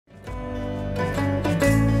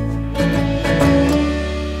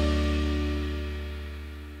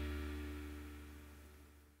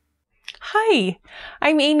Hi,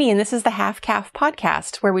 I'm Amy, and this is the Half Caff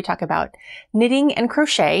podcast, where we talk about knitting and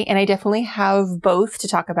crochet, and I definitely have both to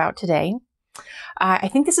talk about today. I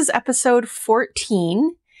think this is episode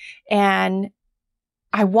 14, and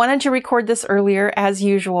I wanted to record this earlier as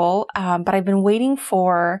usual, but I've been waiting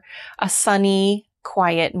for a sunny,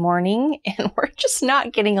 quiet morning, and we're just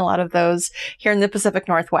not getting a lot of those here in the Pacific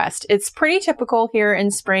Northwest. It's pretty typical here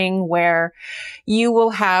in spring where you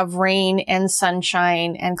will have rain and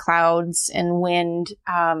sunshine and clouds and wind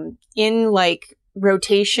in like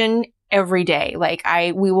rotation every day. Like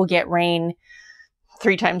we will get rain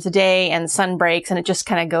 3 times a day and sun breaks, and it just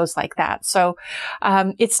kind of goes like that. So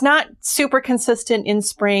it's not super consistent in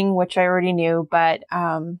spring, which I already knew, but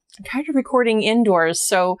I'm kind of recording indoors.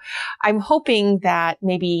 So I'm hoping that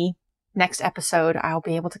maybe next episode I'll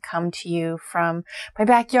be able to come to you from my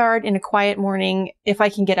backyard in a quiet morning if I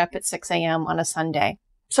can get up at 6 a.m. on a Sunday.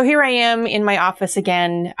 So here I am in my office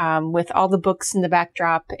again with all the books in the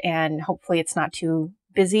backdrop, and hopefully it's not too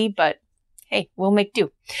busy, but hey, we'll make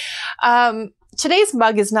do. Today's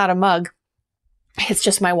mug is not a mug. It's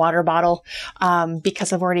just my water bottle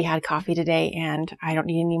because I've already had coffee today and I don't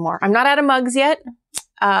need any more. I'm not out of mugs yet.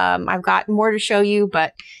 I've got more to show you,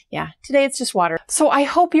 but yeah, today it's just water. So I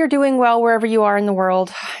hope you're doing well wherever you are in the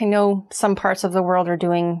world. I know some parts of the world are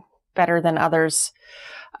doing better than others,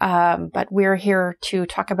 but we're here to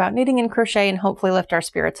talk about knitting and crochet and hopefully lift our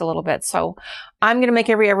spirits a little bit. So I'm going to make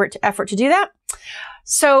every effort to do that.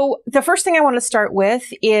 So the first thing I want to start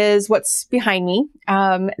with is what's behind me.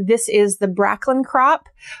 This is the Bracklinn crop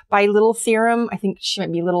by Little Theorem. I think she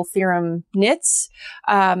might be Little Theorem Knits.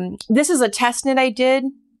 This is a test knit I did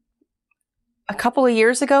a couple of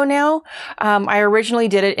years ago now. I originally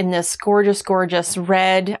did it in this gorgeous, gorgeous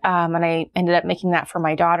red, and I ended up making that for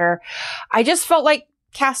my daughter. I just felt like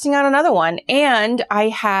casting on another one, and I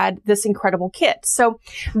had this incredible kit. So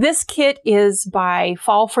this kit is by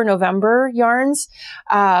Fall for November Yarns,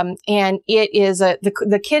 and it is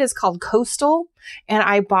the kit is called Coastal, and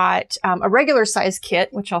I bought a regular size kit,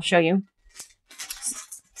 which I'll show you.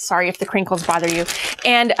 Sorry if the crinkles bother you,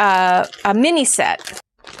 and a mini set.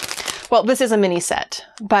 Well, this is a mini set,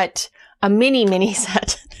 but a mini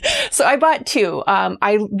set. So I bought 2.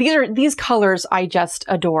 These colors I just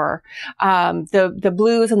adore. The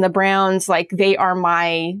blues and the browns, like they are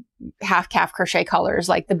my half calf crochet colors,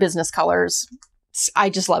 like the business colors. I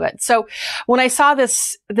just love it. So when I saw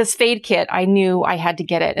this fade kit, I knew I had to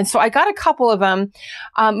get it. And so I got a couple of them,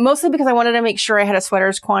 mostly because I wanted to make sure I had a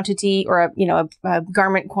sweater's quantity or a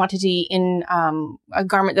garment quantity in, a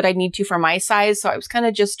garment that I need to for my size. So I was kind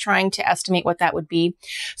of just trying to estimate what that would be.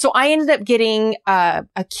 So I ended up getting,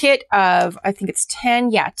 a kit of, I think it's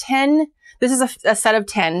 10. Yeah, 10. This is a set of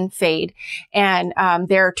 10 fade, and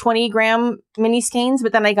they're 20-gram mini skeins,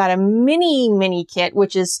 but then I got a mini kit,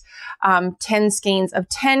 which is 10 skeins of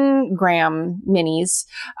 10-gram minis.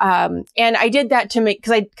 And I did that to make,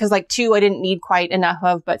 because like 2 I didn't need quite enough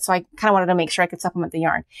of, but so I kind of wanted to make sure I could supplement the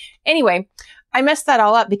yarn. Anyway, I messed that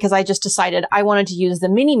all up because I just decided I wanted to use the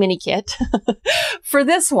mini kit for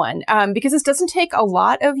this one, because this doesn't take a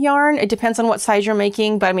lot of yarn. It depends on what size you're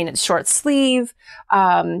making, but I mean, it's short sleeve.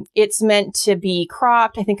 It's meant to be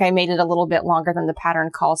cropped. I think I made it a little bit longer than the pattern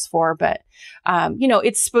calls for, but, you know,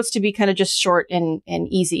 it's supposed to be kind of just short and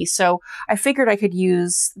easy. So I figured I could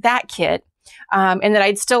use that kit, and that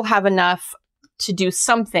I'd still have enough to do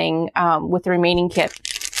something, with the remaining kit.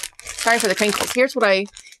 Sorry for the crinkles. Here's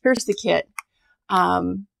the kit.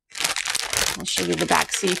 I'll show you the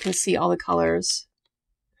back so you can see all the colors.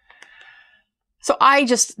 So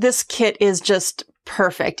this kit is just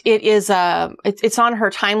perfect. It is it's on her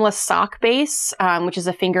Timeless sock base, which is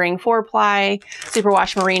a fingering 4-ply,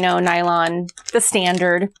 superwash merino, nylon, the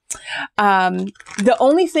standard. The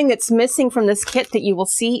only thing that's missing from this kit that you will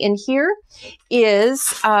see in here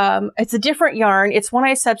is, it's a different yarn. It's one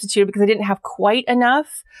I substituted because I didn't have quite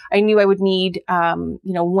enough. I knew I would need, you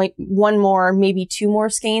know, 1 more, maybe 2 more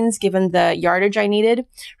skeins given the yardage I needed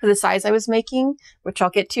for the size I was making, which I'll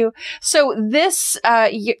get to. So this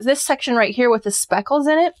section right here with the speckles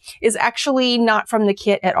in it is actually not from the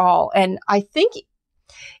kit at all. And I think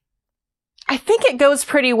it goes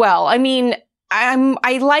pretty well. I mean,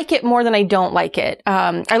 I like it more than I don't like it.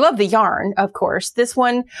 I love the yarn, of course. This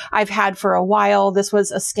one I've had for a while. This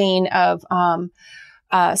was a skein of,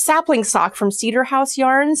 Sapling sock from Cedar House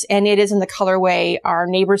Yarns, and it is in the colorway Our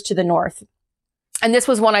Neighbors to the North. And this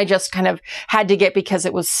was one I just kind of had to get because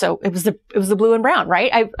it was the blue and brown,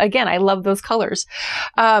 right? I love those colors.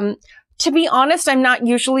 To be honest, I'm not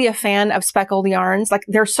usually a fan of speckled yarns. Like,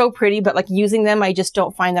 they're so pretty, but like using them, I just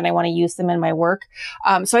don't find that I want to use them in my work.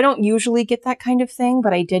 So I don't usually get that kind of thing,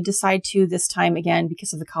 but I did decide to this time again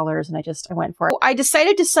because of the colors, and I went for it. I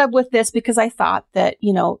decided to sub with this because I thought that,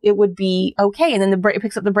 you know, it would be okay. And then it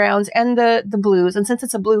picks up the browns and the blues. And since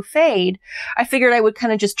it's a blue fade, I figured I would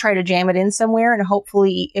kind of just try to jam it in somewhere and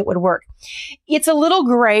hopefully it would work. It's a little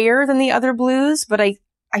grayer than the other blues, but I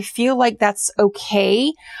feel like that's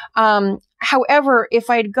okay. However, if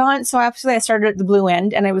I'd gone, so obviously I started at the blue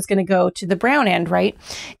end and I was going to go to the brown end, right?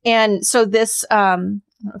 And so this, I don't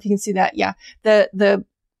know if you can see that. Yeah. The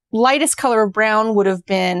lightest color of brown would have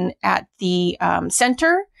been at the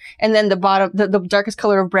center, and then the bottom, the darkest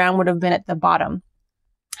color of brown would have been at the bottom.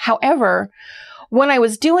 However, when I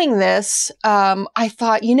was doing this, I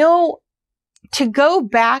thought, you know, to go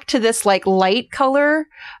back to this like light color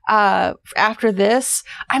after this,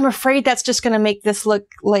 I'm afraid that's just going to make this look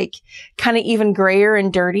like kind of even grayer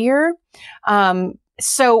and dirtier.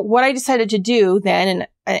 So what I decided to do then,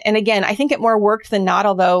 and again, I think it more worked than not,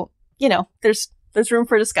 although, you know, there's room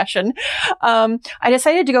for discussion. I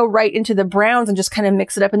decided to go right into the browns and just kind of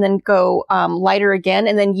mix it up and then go lighter again,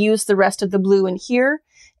 and then use the rest of the blue in here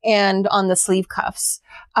and on the sleeve cuffs.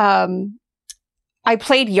 I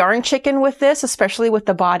played yarn chicken with this, especially with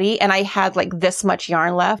the body, and I had like this much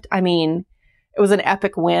yarn left. I mean, it was an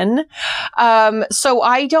epic win. So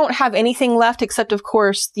I don't have anything left except, of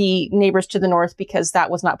course, the Neighbors to the North, because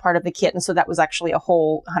that was not part of the kit. And so that was actually a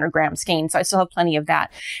whole 100-gram skein. So I still have plenty of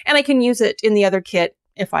that. And I can use it in the other kit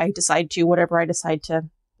if I decide to, whatever I decide to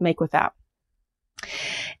make with that.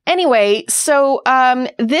 Anyway, so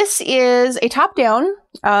this is a top down,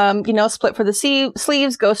 you know, split for the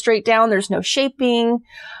sleeves, go straight down. There's no shaping,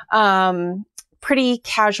 pretty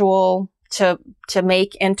casual to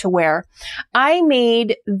make and to wear. I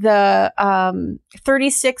made the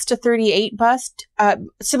 36 to 38 bust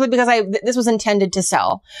simply because this was intended to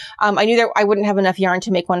sell. I knew that I wouldn't have enough yarn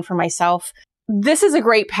to make one for myself. This is a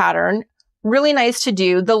great pattern. Really nice to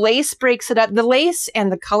do. The lace breaks it up. The lace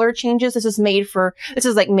and the color changes. This is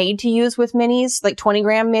like made to use with minis, like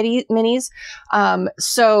 20-gram minis.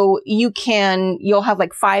 So you'll have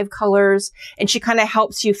like 5 colors, and she kind of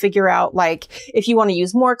helps you figure out, like, if you want to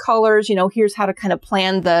use more colors, you know, here's how to kind of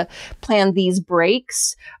plan these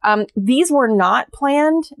breaks. These were not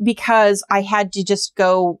planned because I had to just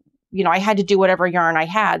go, you know, I had to do whatever yarn I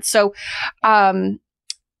had. So,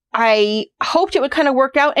 I hoped it would kind of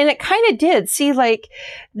work out, and it kind of did. See, like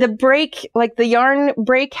the break, like the yarn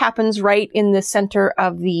break happens right in the center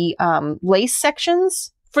of the lace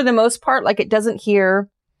sections for the most part. Like, it doesn't here.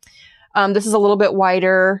 This is a little bit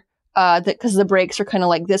wider because the breaks are kind of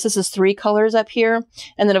like this. This is 3 colors up here,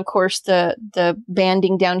 and then of course the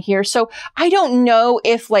banding down here. So I don't know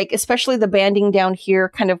if, like, especially the banding down here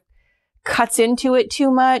kind of cuts into it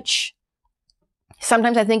too much.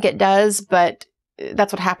 Sometimes I think it does, but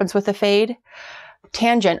that's what happens with the fade.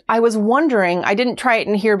 Tangent. I was wondering, I didn't try it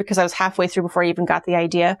in here because I was halfway through before I even got the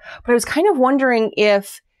idea, but I was kind of wondering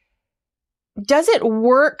does it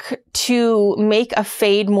work to make a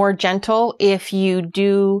fade more gentle if you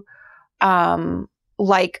do,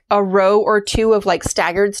 like a row or 2 of like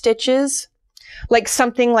staggered stitches? Like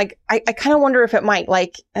something like, I kind of wonder if it might,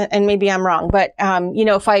 like, and maybe I'm wrong, but, you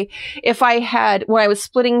know, if I had, when I was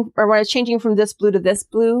splitting, or when I was changing from this blue to this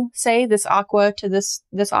blue, say this aqua to this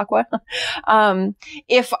aqua,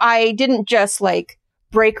 if I didn't just like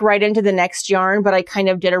break right into the next yarn, but I kind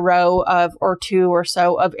of did a row of, or 2 or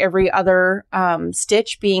so of every other,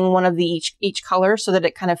 stitch being one of the each color, so that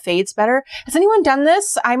it kind of fades better. Has anyone done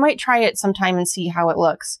this? I might try it sometime and see how it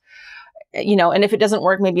looks. You know, and if it doesn't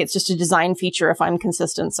work, maybe it's just a design feature if I'm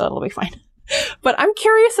consistent, so it'll be fine. But I'm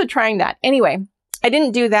curious of trying that. Anyway, I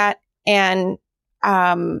didn't do that, and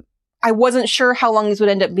I wasn't sure how long these would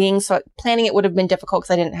end up being, so planning it would have been difficult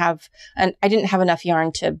because I didn't have enough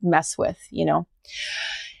yarn to mess with, you know.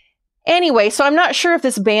 Anyway, so I'm not sure if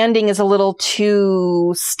this banding is a little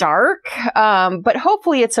too stark, but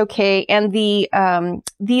hopefully it's okay. And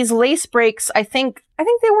these lace breaks, I think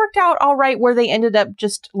they worked out all right where they ended up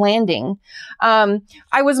just landing.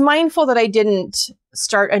 I was mindful that I didn't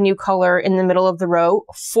start a new color in the middle of the row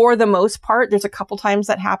for the most part. There's a couple times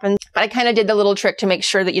that happens, but I kind of did the little trick to make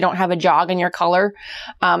sure that you don't have a jog in your color.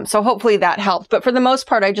 So hopefully that helped. But for the most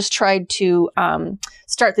part, I just tried to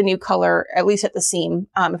start the new color, at least at the seam,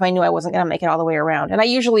 if I knew I wasn't going to make it all the way around. And I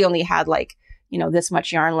usually only had like, you know, this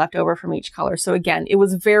much yarn left over from each color. So again, it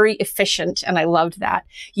was very efficient, and I loved that.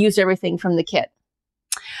 Used everything from the kit.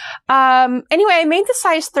 Anyway, I made the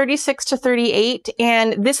size 36 to 38,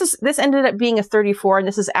 and this ended up being a 34, and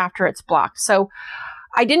this is after it's blocked. So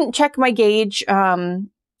I didn't check my gauge,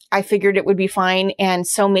 I figured it would be fine. And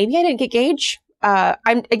so maybe I didn't get gauge.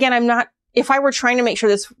 I'm not, if I were trying to make sure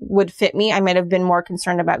this would fit me, I might have been more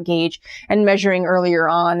concerned about gauge and measuring earlier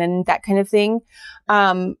on and that kind of thing.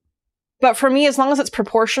 But for me, as long as it's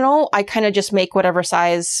proportional, I kind of just make whatever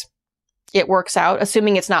size it works out,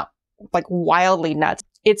 assuming it's not like wildly nuts.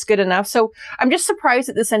 It's good enough. So I'm just surprised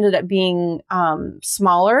that this ended up being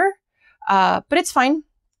smaller, but it's fine.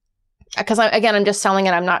 Because I'm just selling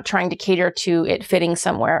it. I'm not trying to cater to it fitting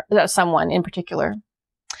someone in particular.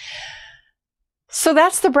 So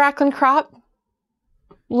that's the Bracklinn crop.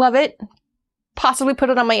 Love it. Possibly put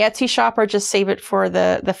it on my Etsy shop or just save it for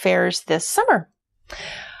the fairs this summer.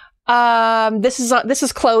 This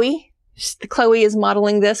is Chloe. Chloe is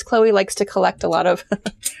modeling this. Chloe likes to collect a lot of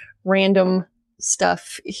random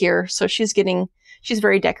stuff here. So she's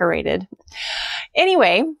very decorated.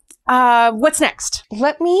 Anyway, what's next?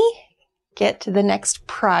 Let me get to the next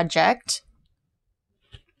project.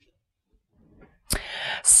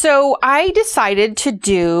 So I decided to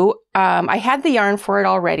do, I had the yarn for it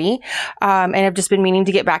already, and I've just been meaning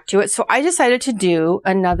to get back to it. So I decided to do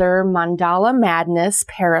another Mandala Madness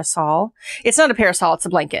parasol. It's not a parasol, it's a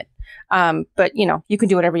blanket. But you know, you can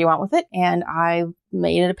do whatever you want with it. And I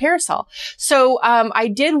made it a parasol. So, I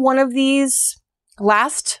did one of these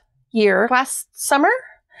last summer.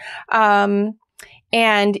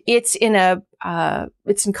 And it's in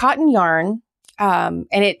cotton yarn. And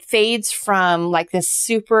it fades from like this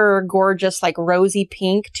super gorgeous, like rosy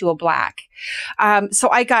pink to a black. So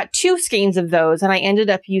I got 2 skeins of those and I ended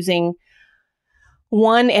up using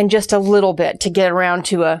one and just a little bit to get around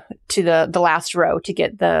to the last row to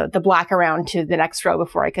get the black around to the next row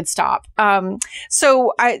before I could stop.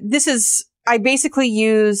 So I basically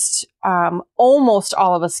used, almost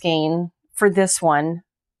all of a skein for this one.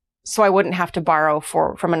 So I wouldn't have to borrow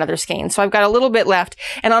from another skein. So I've got a little bit left.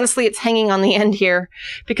 And honestly, it's hanging on the end here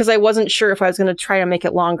because I wasn't sure if I was going to try to make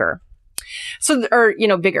it longer. Or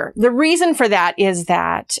bigger. The reason for that is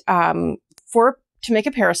that, to make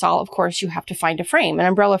a parasol, of course, you have to find a frame, an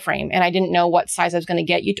umbrella frame. And I didn't know what size I was going to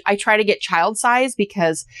get. I try to get child size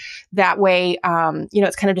because that way,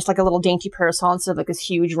 it's kind of just like a little dainty parasol instead of like this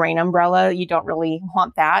huge rain umbrella. You don't really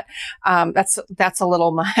want that. That's a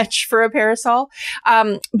little much for a parasol.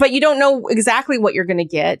 But you don't know exactly what you're going to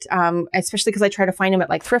get, especially because I try to find them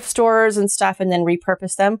at like thrift stores and stuff and then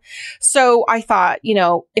repurpose them. So I thought,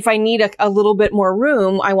 if I need a little bit more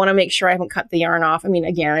room, I want to make sure I haven't cut the yarn off. I mean,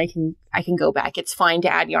 again, I can go back. It's fine to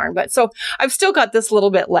add yarn, but so I've still got this little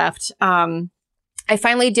bit left. I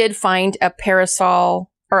finally did find a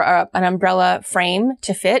parasol or an umbrella frame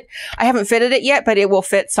to fit. I haven't fitted it yet, but it will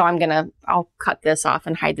fit. So I'll cut this off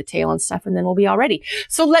and hide the tail and stuff, and then we'll be all ready.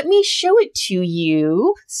 So let me show it to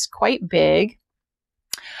you. It's quite big.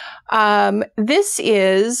 This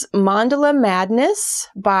is Mandala Madness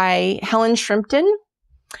by Helen Shrimpton.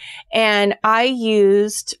 And I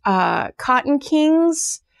used, Cotton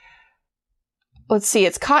King's. Let's see,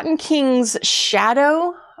 it's Cotton King's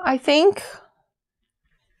Shadow, I think.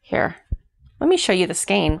 Here, let me show you the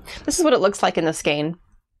skein. This is what it looks like in the skein,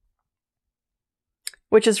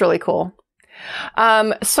 which is really cool.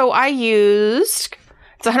 So I used,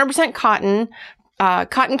 it's 100% cotton,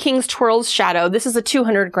 Cotton King's Twirls Shadow. This is a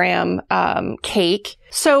 200-gram cake.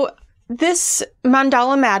 So this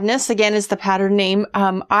Mandala Madness, again, is the pattern name.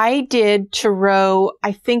 I did to row,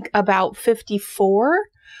 I think, about 54.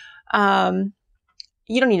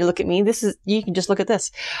 You don't need to look at me. You can just look at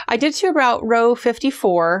this. I did to about row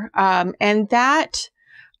 54. And that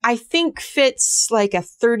I think fits like a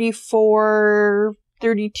 34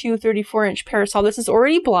 inch parasol. This is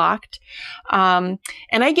already blocked. And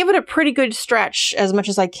I give it a pretty good stretch as much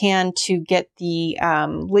as I can to get the,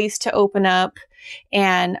 lace to open up.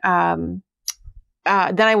 And, then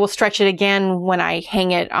I will stretch it again when I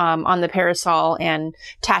hang it, on the parasol and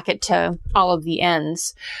tack it to all of the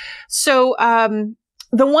ends. So,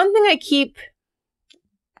 the one thing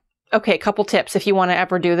a couple tips if you want to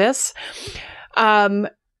ever do this.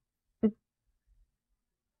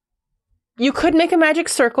 You could make a magic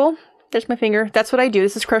circle. There's my finger. That's what I do.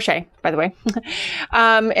 This is crochet, by the way.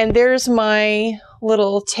 And there's my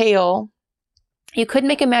little tail. You could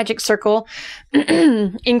make a magic circle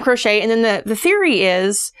in crochet. And then the theory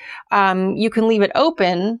is, you can leave it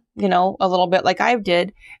open, a little bit like I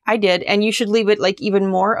did, and you should leave it like even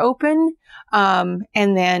more open. And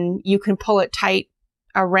then you can pull it tight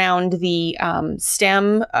around the,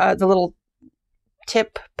 stem, the little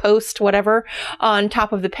tip post, whatever, on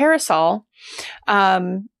top of the parasol,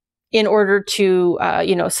 in order to,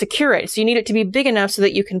 secure it. So you need it to be big enough so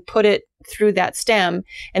that you can put it through that stem,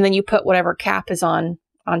 and then you put whatever cap is on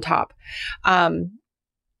top.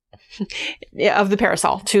 of the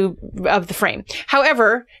parasol of the frame.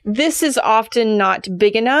 However, this is often not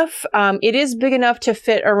big enough. It is big enough to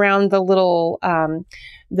fit around the little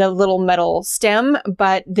metal stem,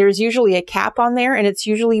 but there's usually a cap on there, and it's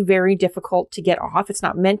usually very difficult to get off. It's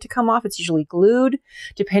not meant to come off. It's usually glued,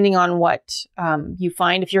 depending on what you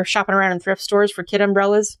find. If you're shopping around in thrift stores for kid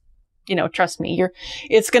umbrellas, you know, trust me,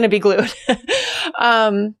 it's going to be glued.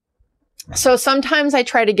 So sometimes I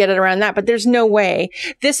try to get it around that, but there's no way.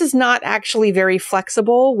 This is not actually very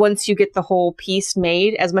flexible once you get the whole piece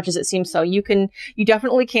made, as much as it seems so. You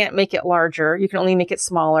definitely can't make it larger. You can only make it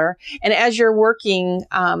smaller. And as you're working,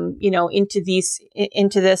 you know, into this,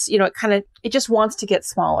 you know, it just wants to get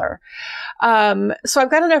smaller. So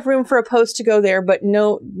I've got enough room for a post to go there, but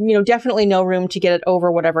definitely no room to get it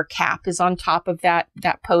over whatever cap is on top of that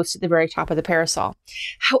post at the very top of the parasol.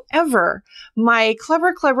 However, my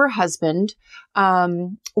clever husband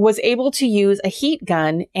was able to use a heat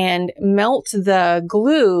gun and melt the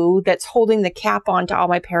glue that's holding the cap onto all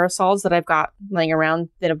my parasols that I've got laying around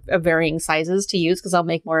that of varying sizes to use, because I'll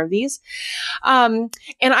make more of these. And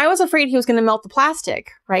I was afraid he was going to melt the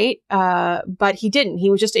plastic, right? But he didn't. He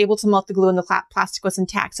was just able to melt the glue and the plastic was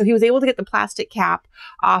intact. So he was able to get the plastic cap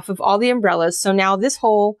off of all the umbrellas. So now this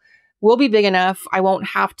hole will be big enough. I won't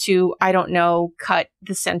have to, cut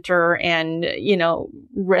the center and,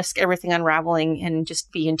 risk everything unraveling and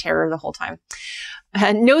just be in terror the whole time.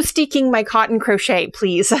 No steeking my cotton crochet,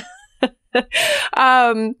 please.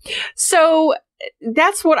 So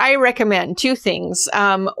that's what I recommend. Two things.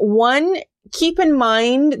 One, keep in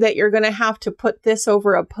mind that you're going to have to put this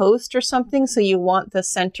over a post or something. So you want the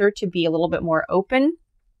center to be a little bit more open.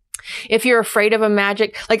 If you're afraid of a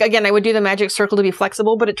magic, again, I would do the magic circle to be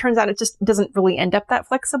flexible, but it turns out it just doesn't really end up that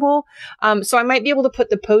flexible. So I might be able to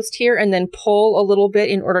put the post here and then pull a little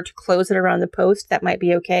bit in order to close it around the post. That might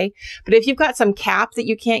be okay. But if you've got some cap that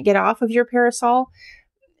you can't get off of your parasol,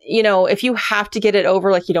 if you have to get it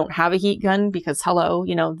over, you don't have a heat gun, because hello,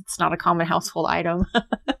 it's not a common household item.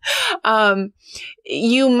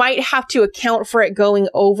 You might have to account for it going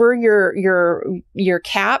over your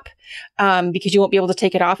cap, because you won't be able to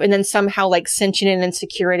take it off, and then somehow cinch it in and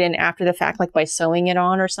secure it in after the fact, by sewing it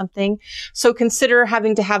on or something. So consider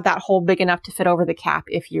having to have that hole big enough to fit over the cap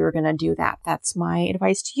if you're going to do that. That's my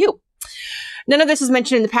advice to you. None of this is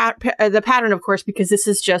mentioned in the pattern, of course, because this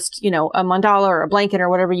is just, a mandala or a blanket or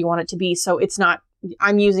whatever you want it to be. So it's not,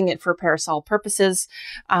 I'm using it for parasol purposes.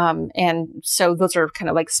 And so those are kind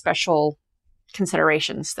of special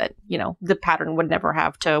considerations that, the pattern would never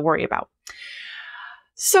have to worry about.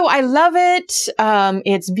 So I love it.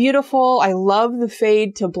 It's beautiful. I love the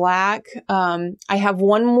fade to black. I have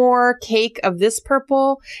one more cake of this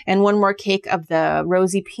purple and one more cake of the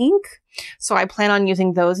rosy pink. So I plan on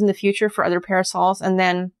using those in the future for other parasols. And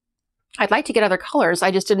then I'd like to get other colors.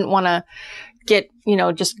 I just didn't want to get,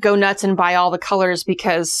 just go nuts and buy all the colors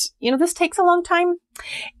because, this takes a long time.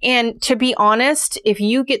 And to be honest, if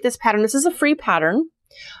you get this pattern, this is a free pattern.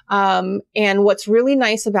 And what's really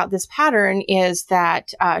nice about this pattern is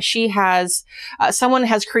that someone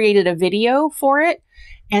has created a video for it.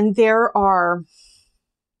 And there are,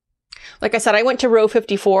 like I said, I went to row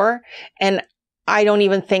 54 and I don't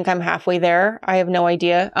even think I'm halfway there. I have no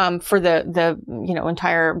idea, for the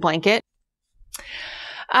entire blanket.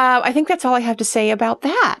 I think that's all I have to say about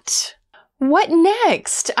that. What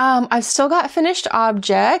next? I've still got finished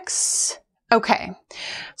objects. Okay.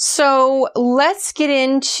 So let's get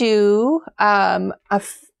into, let's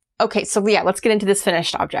get into this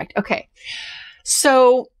finished object. Okay.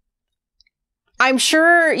 So I'm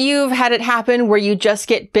sure you've had it happen where you just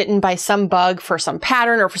get bitten by some bug for some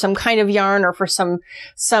pattern or for some kind of yarn or for some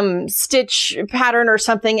stitch pattern or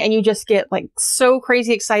something. And you just get so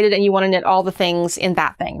crazy excited and you want to knit all the things in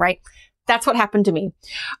that thing, right? That's what happened to me.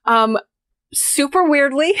 Super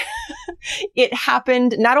weirdly, it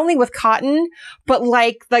happened not only with cotton, but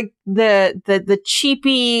the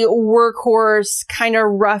cheapy workhorse kind of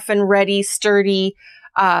rough and ready, sturdy,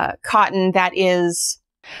 cotton that is,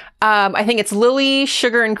 I think it's Lily,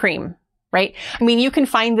 Sugar and Cream, right? I mean, you can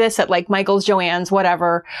find this at Michael's, Joann's,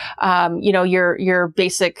 whatever, your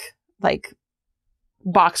basic,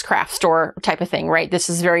 box craft store type of thing, right? This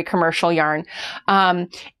is very commercial yarn.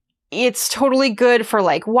 It's totally good for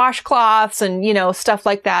washcloths and, stuff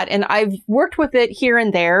like that. And I've worked with it here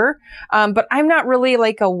and there. But I'm not really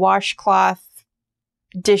a washcloth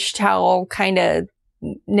dish towel kind of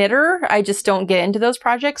knitter. I just don't get into those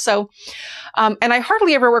projects. So, and I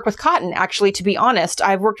hardly ever work with cotton, actually, to be honest.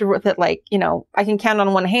 I've worked with it I can count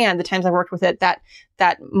on one hand the times I've worked with it, that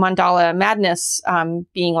Mandala Madness,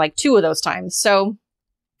 being 2 of those times. So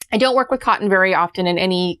I don't work with cotton very often in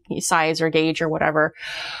any size or gauge or whatever,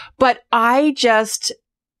 but I just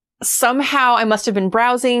somehow I must have been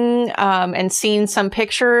browsing and seen some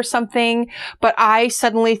picture or something, but I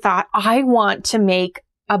suddenly thought I want to make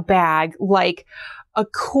a bag, like a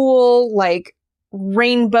cool, like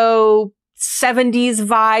rainbow 70s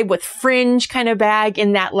vibe with fringe kind of bag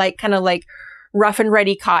in that like kind of like rough and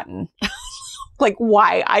ready cotton. Like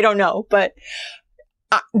why? I don't know, but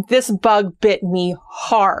this bug bit me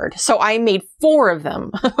hard. So I made 4 of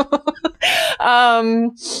them.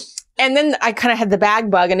 And then I kind of had the bag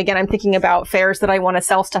bug. And again, I'm thinking about fairs that I want to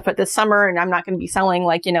sell stuff at this summer, and I'm not going to be selling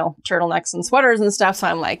like, you know, turtlenecks and sweaters and stuff. So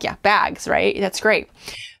I'm like, yeah, bags, right? That's great.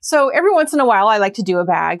 So every once in a while, I like to do a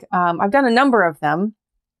bag. I've done a number of them,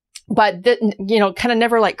 but you know, kind of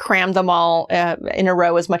never like crammed them all in a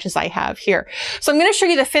row as much as I have here. So I'm going to show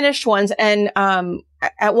you the finished ones. And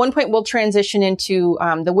at one point we'll transition into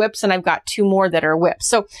the whips, and I've got 2 more that are whips.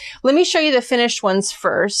 So let me show you the finished ones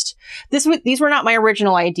first. These were not my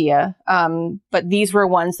original idea, but these were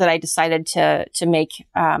ones that I decided to make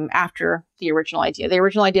after the original idea. The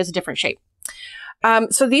original idea is a different shape.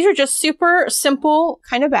 So these are just super simple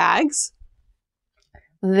kind of bags.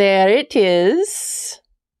 There it is.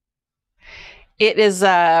 It is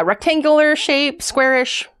a rectangular shape,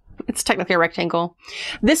 squarish. It's technically a rectangle.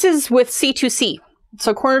 This is with C2C,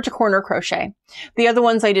 so corner to corner crochet. The other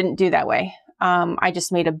ones I didn't do that way. I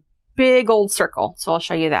just made a big old circle, so I'll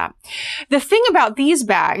show you that. The thing about these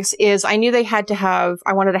bags is I knew they had to have,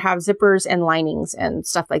 I wanted to have zippers and linings and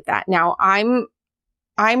stuff like that. Now I'm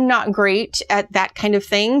not great at that kind of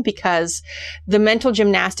thing, because the mental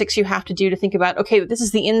gymnastics you have to do to think about, okay, this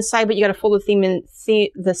is the inside, but you got to fold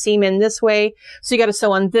the seam in this way. So you got to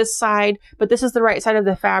sew on this side, but this is the right side of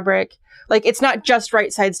the fabric. Like, it's not just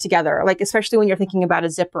right sides together. Like, especially when you're thinking about a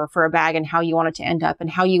zipper for a bag and how you want it to end up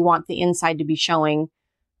and how you want the inside to be showing.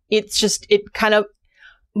 It's just,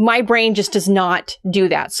 my brain just does not do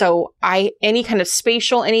that. So any kind of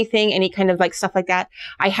spatial anything, any kind of like stuff like that,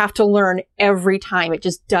 I have to learn every time. It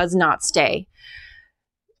just does not stay.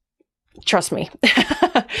 Trust me,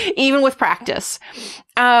 even with practice.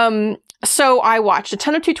 So I watched a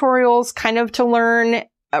ton of tutorials kind of to learn,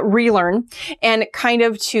 relearn, and kind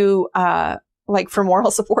of to, like for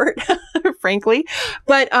moral support, frankly.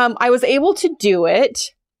 But, I was able to do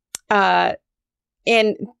it.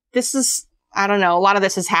 And this is, I don't know, a lot of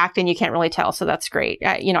this is hacked and you can't really tell. So that's great.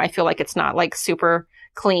 You know, I feel like it's not like super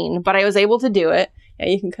clean, but I was able to do it. Yeah,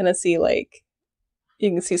 you can kind of see like, you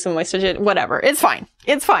can see some of my stitches, whatever. It's fine.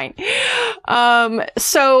 It's fine.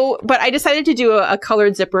 But I decided to do a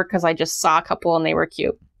colored zipper because I just saw a couple and they were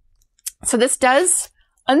cute. So this does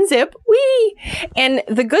unzip. Whee! And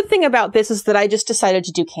the good thing about this is that I just decided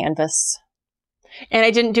to do canvas and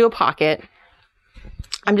I didn't do a pocket.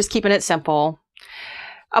 I'm just keeping it simple.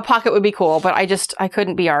 A pocket would be cool, but I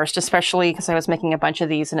couldn't be arsed, especially because I was making a bunch of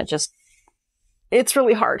these and it's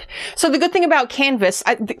really hard. So the good thing about canvas,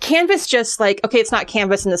 the canvas just like, okay, it's not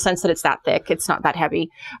canvas in the sense that it's that thick. It's not that heavy.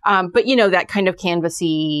 But you know, that kind of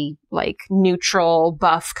canvasy, like neutral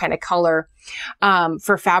buff kind of color,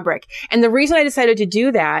 for fabric. And the reason I decided to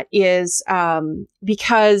do that is,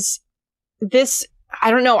 because this,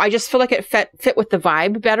 I don't know, I just feel like it fit with the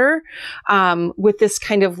vibe better, with this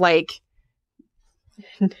kind of like,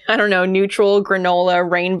 I don't know, neutral granola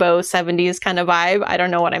rainbow 70s kind of vibe. I don't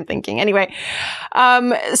know what I'm thinking. Anyway,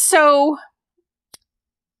 so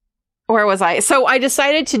where was I? So I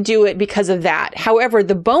decided to do it because of that. However,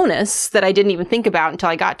 the bonus that I didn't even think about until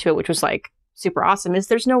I got to it, which was like super awesome, is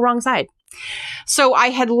there's no wrong side. So I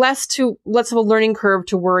had less of a learning curve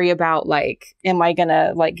to worry about, like, am I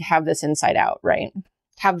gonna like have this inside out, right?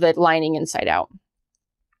 Have the lining inside out.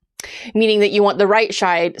 Meaning that you want the right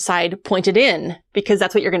side pointed in, because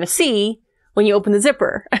that's what you're going to see when you open the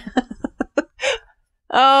zipper.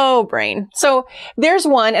 Oh, brain. So there's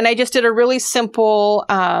one, and I just did a really simple,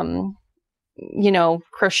 you know,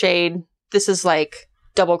 crocheted. This is like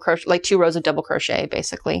double crochet, like 2 rows of double crochet,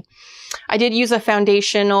 basically. I did use a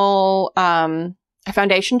foundation chain.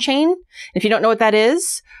 If you don't know what that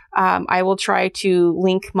is, I will try to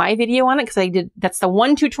link my video on it, because that's the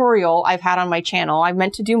one tutorial I've had on my channel. I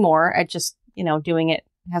meant to do more. I just, you know, doing it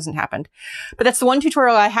hasn't happened. But that's the one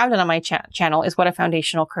tutorial I have done on my channel, is what a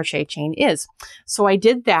foundational crochet chain is. So I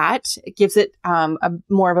did that. It gives it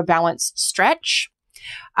more of a balanced stretch,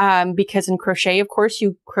 because in crochet, of course,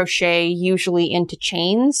 you crochet usually into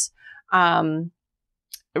chains,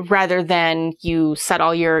 rather than you set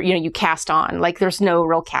all your, you know, you cast on. Like, there's no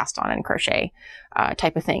real cast on in crochet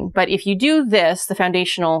type of thing. But if you do this, the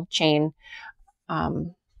foundational chain,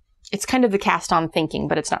 it's kind of the cast on thinking,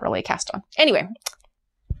 but it's not really a cast on. Anyway,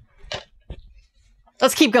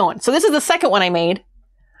 let's keep going. So this is the second one I made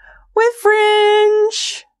with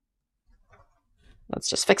fringe. Let's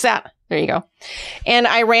just fix that. There you go. And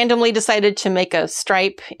I randomly decided to make a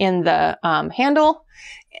stripe in the handle,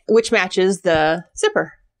 which matches the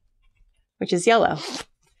zipper, which is yellow.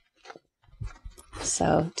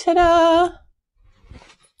 So, ta-da!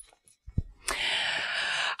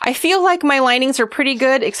 I feel like my linings are pretty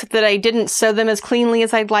good, except that I didn't sew them as cleanly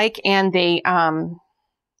as I'd like, and they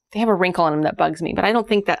have a wrinkle on them that bugs me, but I don't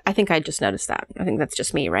think that, I think I just noticed that. I think that's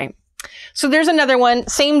just me, right? So there's another one,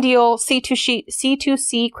 same deal,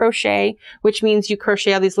 C2C crochet, which means you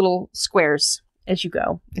crochet out these little squares as you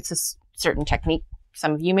go. It's a certain technique.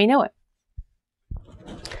 Some of you may know it.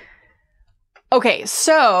 Okay,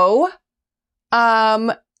 so,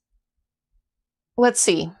 let's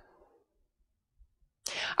see.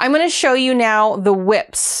 I'm going to show you now the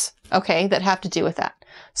whips, okay, that have to do with that.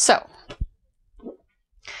 So,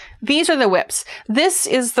 these are the whips. This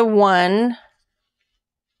is the one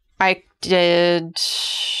I did.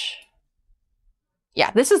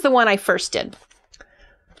 Yeah, this is the one I first did.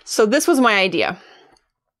 So this was my idea.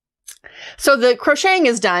 So the crocheting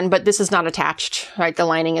is done, but this is not attached, right? The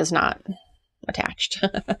lining is not attached.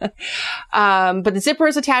 But the zipper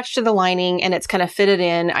is attached to the lining and it's kind of fitted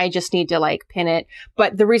in. I just need to like pin it.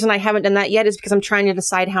 But the reason I haven't done that yet is because I'm trying to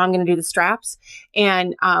decide how I'm going to do the straps.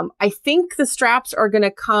 And I think the straps are going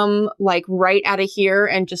to come like right out of here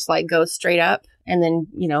and just like go straight up and then,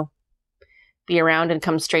 you know, be around and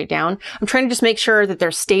come straight down. I'm trying to just make sure that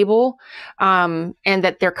they're stable and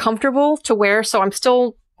that they're comfortable to wear. So I'm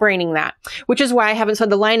still braining that, which is why I haven't sewed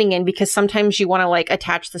the lining in, because sometimes you want to like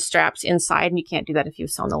attach the straps inside and you can't do that if you've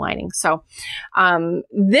sewn the lining. So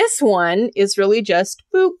this one is really just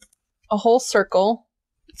boop, a whole circle.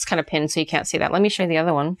 It's kind of pinned so you can't see that. Let me show you the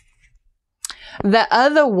other one. The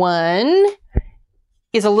other one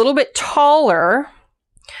is a little bit taller.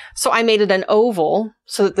 So I made it an oval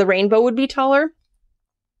so that the rainbow would be taller.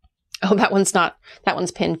 Oh, that one's not, that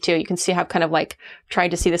one's pinned too. You can see how I've kind of like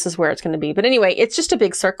tried to see this is where it's going to be. But anyway, it's just a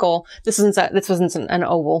big circle. This wasn't an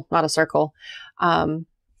oval, not a circle. And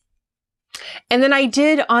then I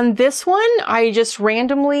did on this one, I just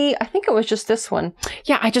randomly, I think it was just this one.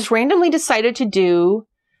 Yeah, I just randomly decided to do,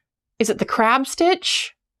 is it the crab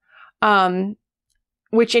stitch?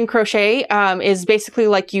 Which in crochet is basically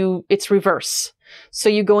like it's reverse. So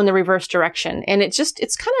you go in the reverse direction and it's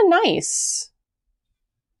kind of nice.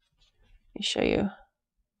 Let me show you.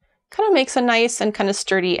 Kind of makes a nice and kind of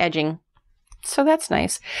sturdy edging. So that's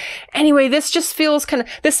nice. Anyway, this just feels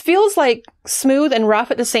this feels like smooth and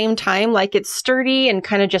rough at the same time. Like it's sturdy and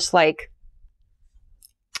kind of just like,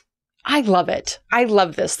 I love it. I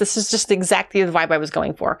love this. This is just exactly the vibe I was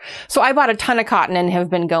going for. So I bought a ton of cotton and have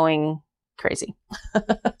been going crazy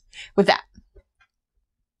with that.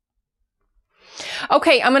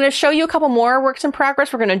 Okay, I'm going to show you a couple more works in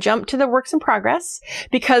progress. We're going to jump to the works in progress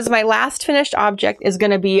because my last finished object is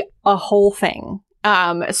going to be a whole thing.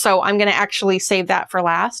 So I'm going to actually save that for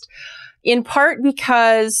last, in part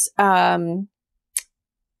because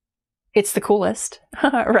it's the coolest,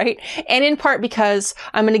 right? And in part because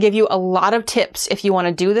I'm going to give you a lot of tips if you want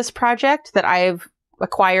to do this project that I've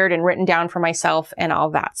acquired and written down for myself and all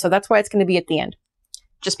that. So that's why it's going to be at the end,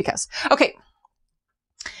 just because. Okay.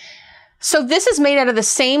 So this is made out of the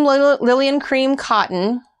same Lillian cream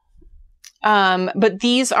cotton, but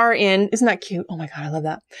these are in, isn't that cute? Oh my God, I love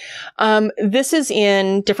that. This is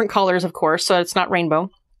in different colors, of course, so it's not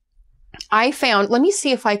rainbow. I found, let me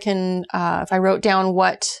see if I can, if I wrote down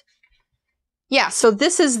what, yeah, so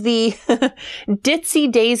this is the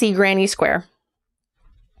Ditsy Daisy Granny Square.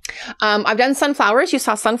 I've done sunflowers. You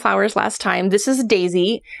saw sunflowers last time. This is a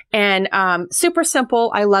daisy and super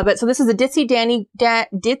simple. I love it. So this is a Ditsy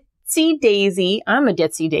Daisy. I'm a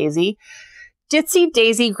Ditsy Daisy. Ditsy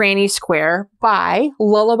Daisy Granny Square by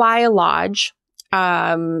Lullaby Lodge.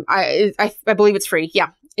 I believe it's free.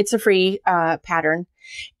 Yeah, it's a free pattern.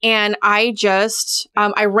 And I just,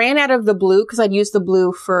 I ran out of the blue because I'd used the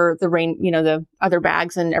blue for the the other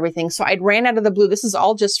bags and everything. So I'd ran out of the blue. This is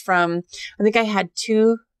all just from, I think I had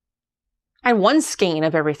one skein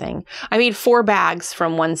of everything. I made 4 bags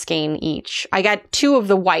from 1 skein each. I got 2 of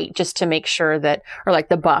the white just to make sure that, or like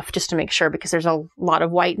the buff, just to make sure, because there's a lot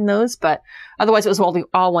of white in those, but otherwise it was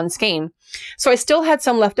all 1 skein. So I still had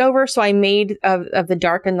some left over. So I made of the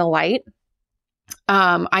dark and the light.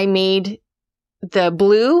 I made the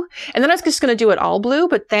blue, and then I was just going to do it all blue,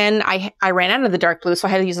 but then I ran out of the dark blue. So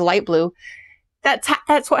I had to use a light blue.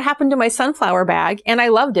 That's what happened to my sunflower bag. And I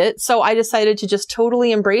loved it. So I decided to just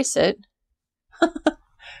totally embrace it.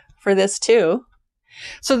 For this too.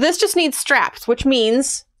 So this just needs straps, which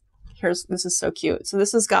means this is so cute. So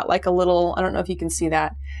this has got like a little, I don't know if you can see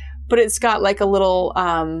that, but it's got like a little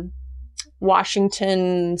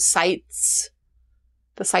Washington sites,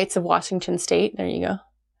 the sites of Washington State. There you go.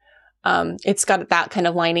 It's got that kind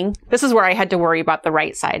of lining. This is where I had to worry about the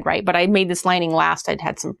right side, right? But I made this lining last. I'd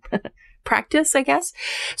had some practice, I guess.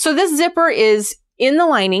 So this zipper is in the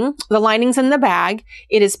lining. The lining's in the bag.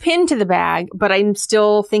 It is pinned to the bag, but I'm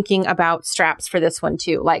still thinking about straps for this one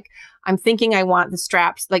too. Like I'm thinking I want the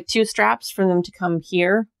straps, like 2 straps for them to come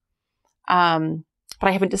here. But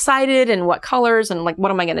I haven't decided and what colors and like, what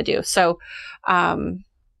am I going to do? So,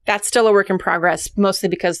 that's still a work in progress, mostly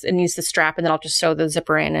because it needs the strap and then I'll just sew the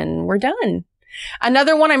zipper in and we're done.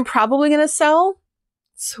 Another one I'm probably going to sell.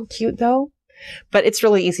 So cute though, but it's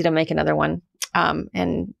really easy to make another one.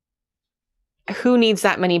 And who needs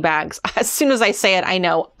that many bags? As soon as I say it, I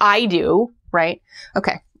know I do, right?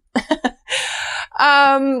 Okay.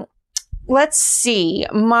 Let's see.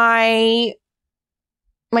 My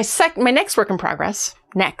next work in progress.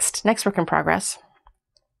 Next work in progress.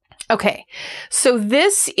 Okay. So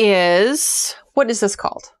this is, what is this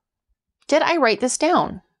called? Did I write this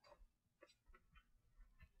down?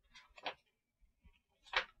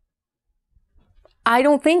 I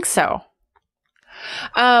don't think so.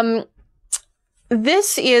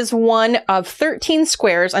 This is one of 13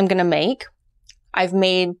 squares I'm going to make.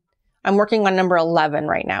 I'm working on number 11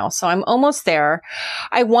 right now, so I'm almost there.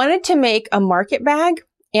 I wanted to make a market bag,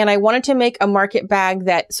 and I wanted to make a market bag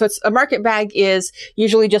a market bag is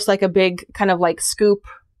usually just like a big kind of like scoop,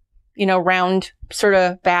 you know, round sort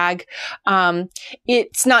of bag.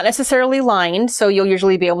 It's not necessarily lined, so you'll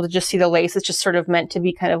usually be able to just see the lace. It's just sort of meant to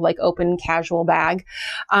be kind of like open casual bag.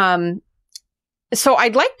 So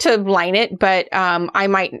I'd like to line it, but I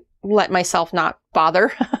might let myself not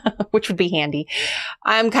bother, which would be handy.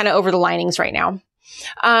 I'm kind of over the linings right now.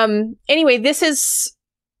 Anyway,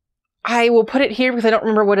 I will put it here because I don't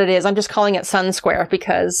remember what it is. I'm just calling it Sun Square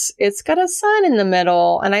because it's got a sun in the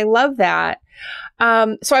middle and I love that.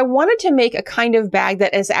 So I wanted to make a kind of bag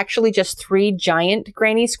that is actually just 3 giant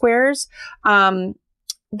granny squares.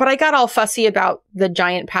 But I got all fussy about the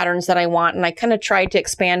giant patterns that I want, and I kind of tried to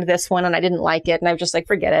expand this one, and I didn't like it, and I was just like,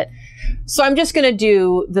 forget it. So I'm just going to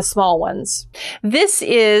do the small ones. This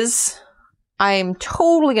is, I'm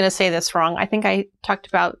totally going to say this wrong. I think I talked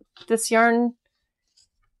about this yarn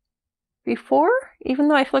before, even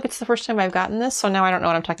though I feel like it's the first time I've gotten this, so now I don't know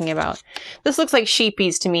what I'm talking about. This looks like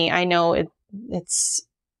sheepies to me. I know it's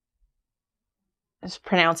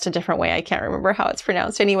pronounced a different way. I can't remember how it's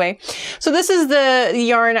pronounced anyway. So this is the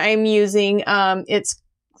yarn I'm using. It's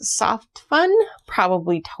Soft Fun,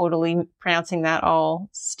 probably totally pronouncing that all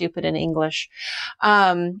stupid in English.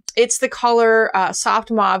 It's the color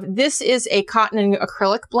Soft Mauve. This is a cotton and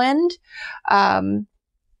acrylic blend. I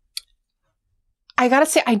gotta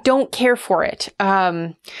say, I don't care for it.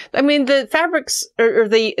 I mean, the fabrics or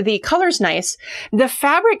the color's nice. The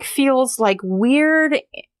fabric feels like weird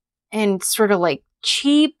and sort of like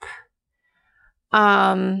cheap.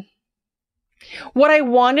 What I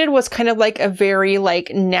wanted was kind of like a very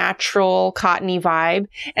like natural cottony vibe.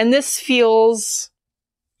 And this feels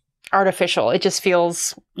artificial. It just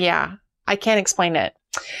feels, yeah, I can't explain it.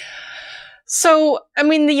 So, I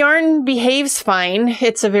mean, the yarn behaves fine.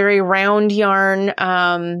 It's a very round yarn.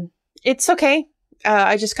 It's okay.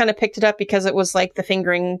 I just kind of picked it up because it was like the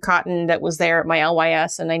fingering cotton that was there at my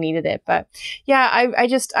LYS and I needed it. But yeah,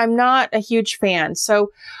 I'm not a huge fan.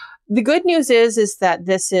 So the good news is that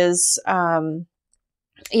this is,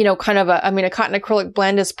 you know, kind of a cotton acrylic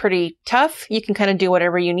blend is pretty tough. You can kind of do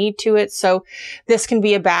whatever you need to it. So this can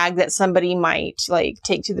be a bag that somebody might like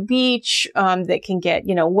take to the beach, that can get,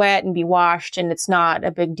 you know, wet and be washed, and it's not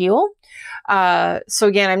a big deal. So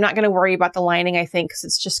again, I'm not going to worry about the lining, I think, because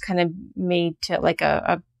it's just kind of made to like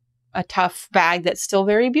a tough bag that's still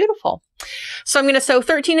very beautiful. So I'm going to sew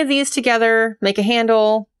 13 of these together, make a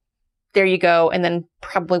handle. There you go. And then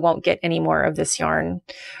probably won't get any more of this yarn,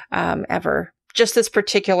 ever. Just this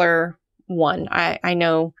particular one. I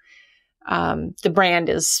know, the brand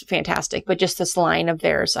is fantastic, but just this line of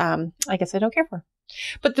theirs, I guess I don't care for.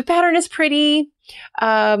 But the pattern is pretty.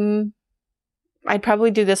 I'd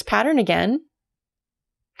probably do this pattern again,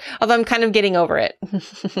 although I'm kind of getting over it.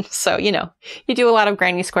 So, you know, you do a lot of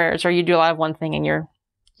granny squares or you do a lot of one thing and you're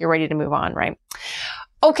ready to move on, right?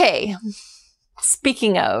 Okay.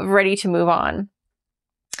 Speaking of ready to move on,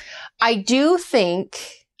 I do think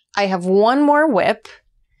I have one more whip.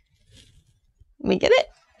 Let me get it.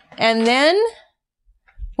 And then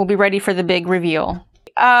we'll be ready for the big reveal.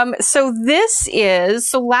 So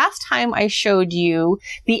last time I showed you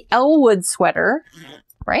the Elwood sweater,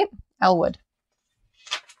 right? Elwood.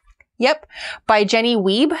 Yep. By Jenny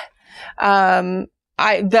Weeb.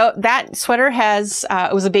 That sweater has,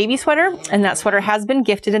 it was a baby sweater, and that sweater has been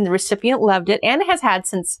gifted, and the recipient loved it and has had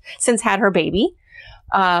since had her baby.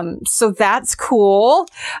 So that's cool.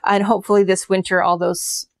 And hopefully this winter, all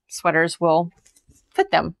those sweaters will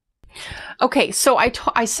fit them. Okay, so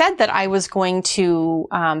I said that I was going to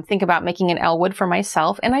think about making an Elwood for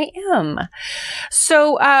myself, and I am.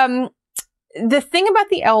 So the thing about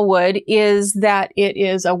the Elwood is that it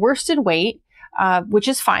is a worsted weight, which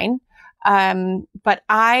is fine. But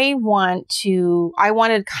I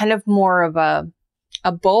wanted kind of more of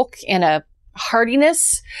a bulk and a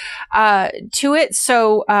hardiness to it.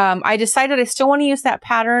 So I decided I still want to use that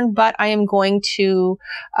pattern, but I am going to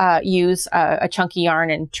use a chunky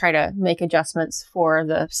yarn and try to make adjustments for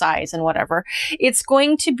the size and whatever. It's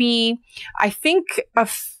going to be, I think,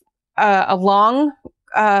 a long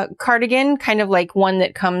cardigan, kind of like one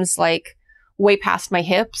that comes like way past my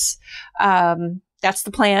hips. That's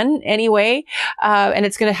the plan anyway. And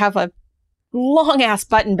it's going to have a long ass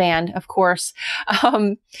button band, of course.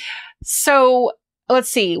 So let's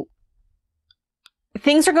see.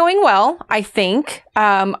 Things are going well, I think.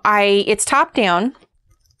 It's top down.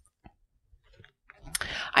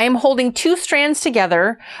 I am holding 2 strands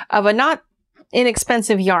together of a not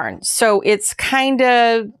inexpensive yarn. So it's kind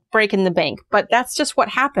of breaking the bank, but that's just what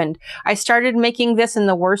happened. I started making this in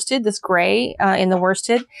the worsted, this gray in the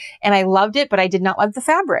worsted, and I loved it, but I did not love the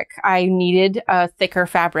fabric. I needed a thicker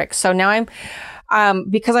fabric. So now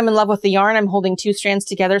because I'm in love with the yarn, I'm holding 2 strands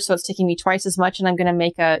together. So it's taking me twice as much, and I'm going to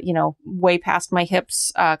make a, way past my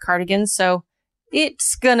hips cardigan. So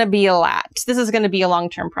it's going to be a lot. This is going to be a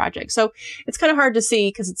long-term project. So it's kind of hard to see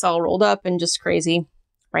because it's all rolled up and just crazy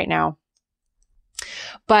right now.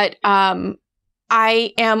 But,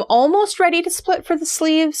 I am almost ready to split for the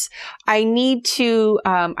sleeves. I need to,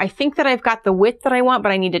 I think that I've got the width that I want,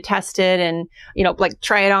 but I need to test it and, like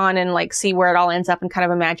try it on and like see where it all ends up and kind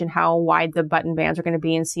of imagine how wide the button bands are going to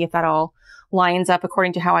be and see if that all lines up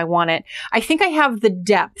according to how I want it. I think I have the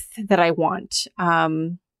depth that I want,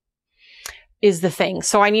 is the thing.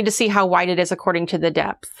 So I need to see how wide it is according to the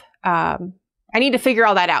depth. I need to figure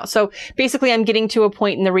all that out. So basically I'm getting to a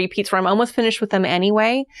point in the repeats where I'm almost finished with them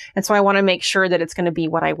anyway. And so I want to make sure that it's going to be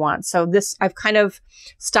what I want. So I've kind of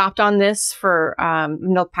stopped on this for,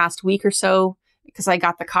 the past week or so because I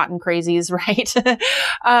got the cotton crazies, right?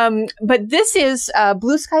 But this is,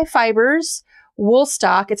 Blue Sky Fibers wool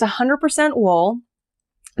stock. It's 100% wool.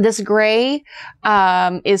 This gray,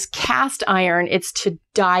 is cast iron. It's to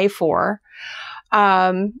die for.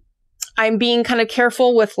 I'm being kind of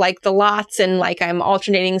careful with like the lots and like I'm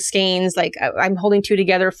alternating skeins. Like I'm holding 2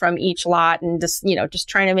 together from each lot and just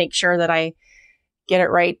trying to make sure that I get it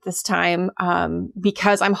right this time.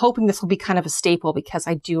 Because I'm hoping this will be kind of a staple because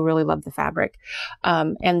I do really love the fabric.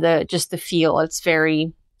 And the feel, it's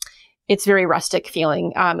very rustic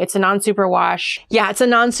feeling. It's a non-superwash. Yeah, it's a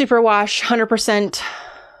non-superwash, 100%,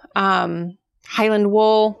 Highland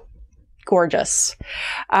wool. Gorgeous.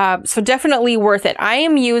 So definitely worth it. I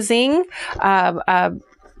am using a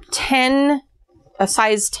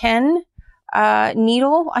size 10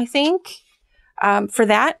 needle, I think, for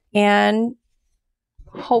that. And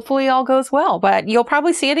hopefully all goes well. But you'll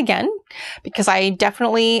probably see it again because I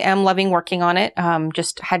definitely am loving working on it.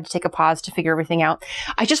 Just had to take a pause to figure everything out.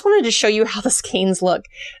 I just wanted to show you how the skeins look.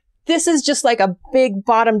 This is just like a big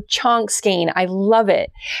bottom chunk skein. I love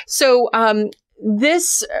it. So,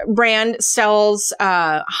 this brand sells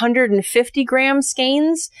 150 gram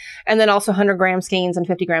skeins and then also 100 gram skeins and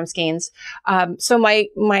 50 gram skeins. So my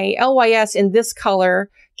LYS in this color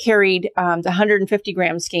carried the 150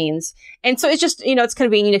 gram skeins. And so it's just, it's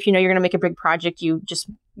convenient if you're going to make a big project, you just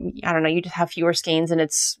have fewer skeins and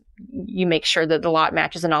you make sure that the lot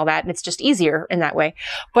matches and all that. And it's just easier in that way.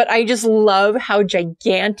 But I just love how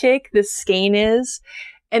gigantic this skein is.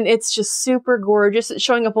 And it's just super gorgeous. It's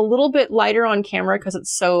showing up a little bit lighter on camera because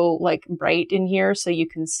it's so like bright in here. So you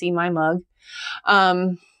can see my mug,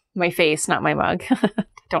 my face, not my mug.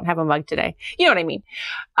 Don't have a mug today. You know what I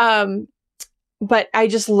mean? But I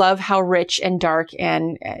just love how rich and dark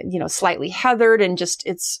and, slightly heathered and just,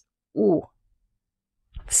 it's, ooh,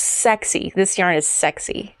 sexy. This yarn is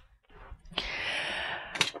sexy.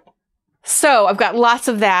 So I've got lots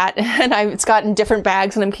of that and it's got in different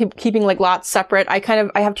bags and I'm keeping like lots separate. I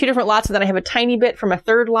have 2 different lots and then I have a tiny bit from a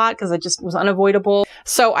 3rd lot because it just was unavoidable.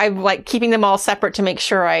 So I'm like keeping them all separate to make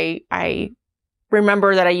sure I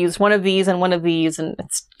remember that I use one of these and one of these and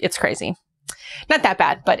it's crazy. Not that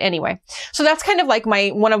bad, but anyway. So that's kind of like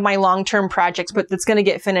one of my long-term projects, but it's going to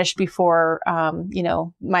get finished before,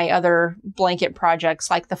 my other blanket projects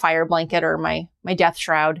like the fire blanket or my death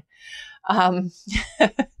shroud.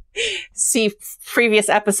 See previous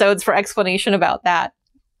episodes for explanation about that.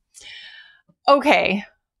 Okay,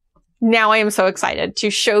 now I am so excited to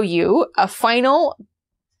show you a final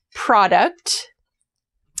product.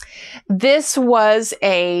 This was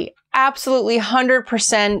a absolutely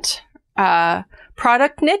 100%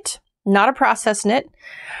 product knit, not a process knit.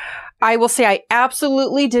 I will say I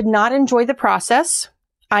absolutely did not enjoy the process.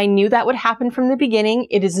 I knew that would happen from the beginning.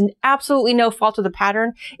 It is absolutely no fault of the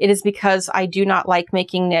pattern. It is because I do not like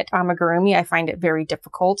making knit amigurumi. I find it very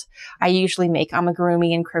difficult. I usually make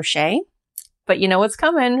amigurumi in crochet, but you know what's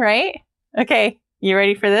coming, right? Okay, you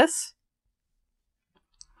ready for this?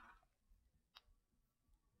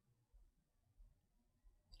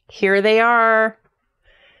 Here they are.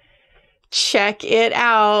 Check it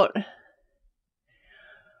out.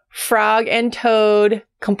 Frog and Toad,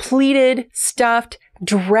 completed, stuffed,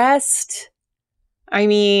 dressed. I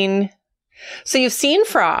mean, so you've seen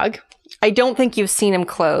Frog. I don't think you've seen him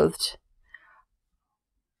clothed.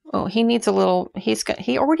 Oh, he needs a little,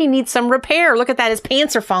 he already needs some repair. Look at that. His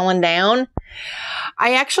pants are falling down.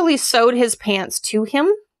 I actually sewed his pants to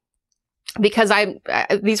him because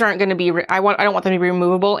these aren't going to be, I don't want them to be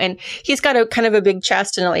removable. And he's got a kind of a big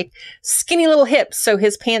chest and like skinny little hips. So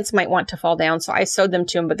his pants might want to fall down. So I sewed them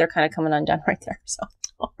to him, but they're kind of coming undone right there. So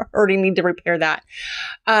I already need to repair that.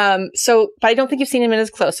 But I don't think you've seen him in his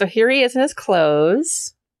clothes. So here he is in his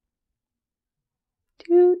clothes.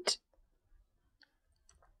 Toot.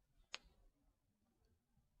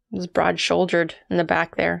 He's broad shouldered in the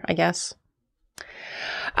back there, I guess.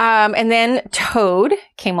 And then Toad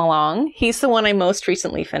came along. He's the one I most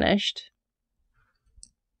recently finished.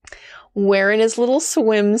 Wearing his little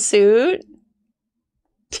swimsuit.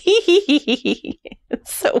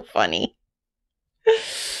 It's so funny.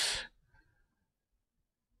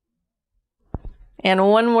 And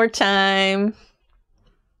one more time.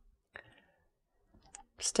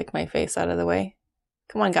 Stick my face out of the way.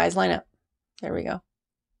 Come on, guys, line up. There we go.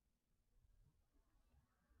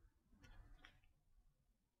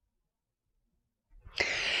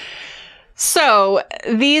 So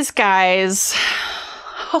these guys,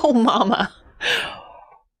 oh mama,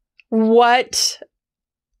 what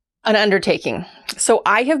an undertaking. So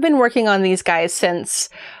I have been working on these guys since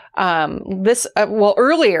earlier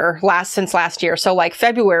since last year. So like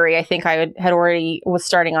February, I think I had already was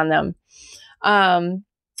starting on them.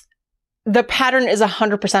 The pattern is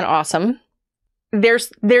 100% awesome.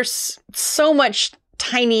 There's so much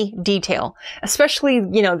tiny detail, especially,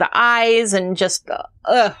 you know, the eyes and just,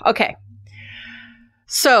 okay.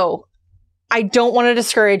 So I don't want to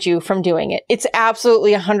discourage you from doing it. It's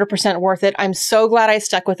absolutely 100% worth it. I'm so glad I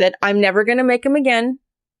stuck with it. I'm never going to make them again.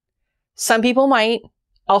 Some people might.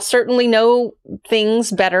 I'll certainly know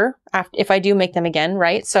things better if I do make them again,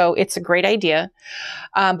 right? So it's a great idea.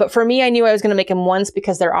 But for me, I knew I was going to make them once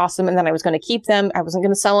because they're awesome and then I was going to keep them. I wasn't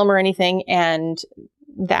going to sell them or anything. And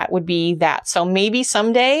that would be that. So maybe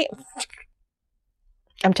someday,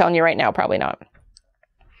 I'm telling you right now, probably not.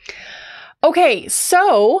 Okay,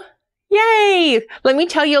 so yay! Let me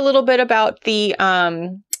tell you a little bit about the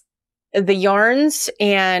yarns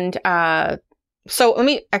and so let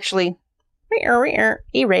me actually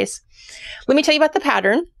erase. Let me tell you about the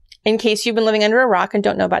pattern in case you've been living under a rock and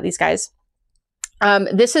don't know about these guys.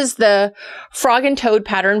 This is the Frog and Toad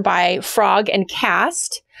pattern by Frog and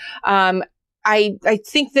Cast. I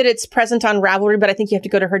think that it's present on Ravelry, but I think you have to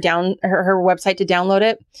go to her website to download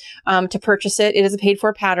it, to purchase it. It is a paid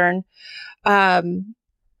for pattern.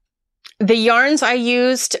 The yarns I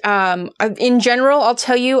used, in general, I'll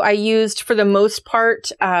tell you, I used for the most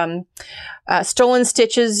part, Stolen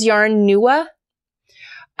Stitches yarn Nua.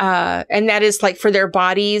 And that is like for their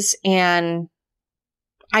bodies. And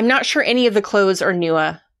I'm not sure any of the clothes are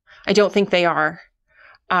Nua. I don't think they are.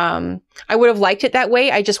 I would have liked it that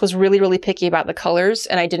way. I just was really, really picky about the colors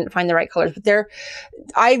and I didn't find the right colors, but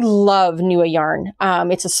I love Nua yarn.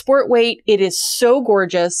 It's a sport weight. It is so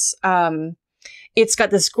gorgeous. It's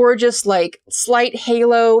got this gorgeous, like slight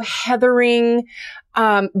halo heathering.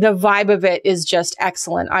 The vibe of it is just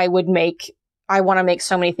excellent. I want to make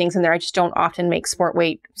so many things in there. I just don't often make sport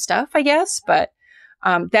weight stuff, I guess, but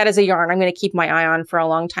that is a yarn I'm going to keep my eye on for a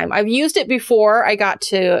long time. I've used it before I got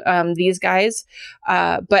to these guys,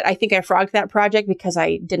 but I think I frogged that project because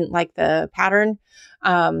I didn't like the pattern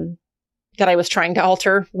that I was trying to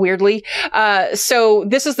alter weirdly. So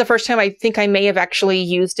this is the first time I think I may have actually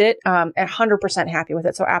used it. 100% happy with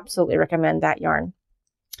it, so absolutely recommend that yarn.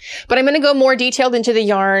 But I'm going to go more detailed into the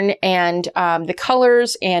yarn and the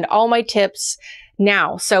colors and all my tips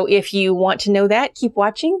now. So if you want to know that, keep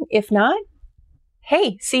watching. If not,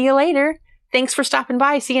 hey, see you later. Thanks for stopping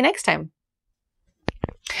by. See you next time.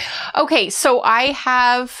 Okay, so I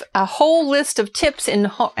have a whole list of tips and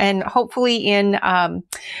hopefully in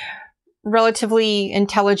relatively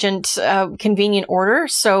intelligent, convenient order.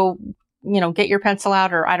 So, get your pencil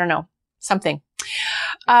out, or I don't know, something.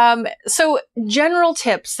 So general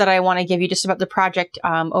tips that I want to give you just about the project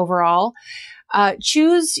overall.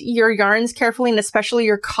 Choose your yarns carefully, and especially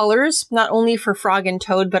your colors, not only for Frog and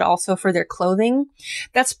Toad, but also for their clothing.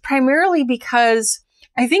 That's primarily because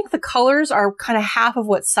I think the colors are kind of half of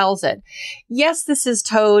what sells it. Yes, this is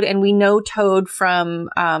Toad, and we know Toad from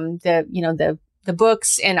the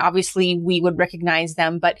books, and obviously we would recognize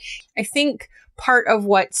them. But I think part of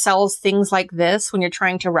what sells things like this when you're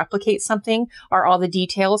trying to replicate something are all the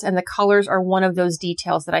details, and the colors are one of those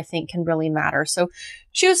details that I think can really matter. So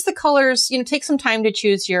choose the colors, take some time to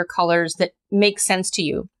choose your colors that make sense to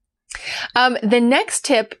you. The next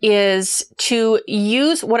tip is to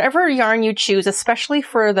use whatever yarn you choose, especially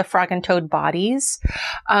for the Frog and Toad bodies.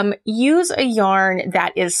 Use a yarn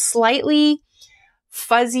that is slightly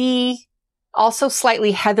fuzzy, also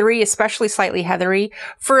slightly heathery, especially slightly heathery,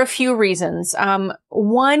 for a few reasons.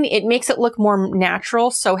 One, it makes it look more natural.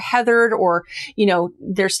 So heathered, or,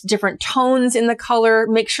 there's different tones in the color.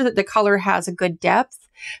 Make sure that the color has a good depth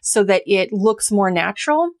so that it looks more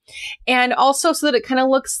natural. And also so that it kind of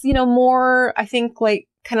looks, more, I think, kind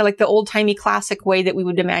of like the old-timey classic way that we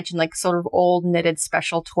would imagine, like sort of old knitted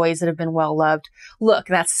special toys that have been well loved. Look,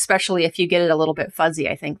 that's especially if you get it a little bit fuzzy.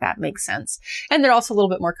 I think that makes sense. And they're also a little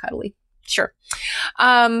bit more cuddly. Sure.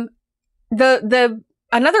 Another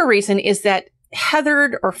reason is that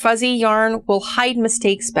heathered or fuzzy yarn will hide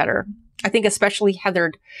mistakes better. I think especially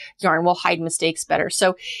heathered yarn will hide mistakes better.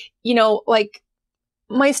 So, like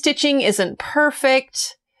my stitching isn't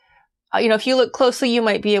perfect. If you look closely, you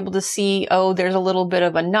might be able to see, oh, there's a little bit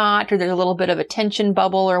of a knot, or there's a little bit of a tension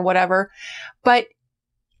bubble or whatever. But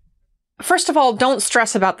first of all, don't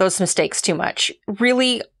stress about those mistakes too much.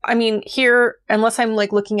 Really, here, unless I'm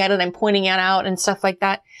looking at it, I'm pointing it out and stuff like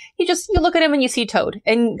that. You look at them and you see Toad,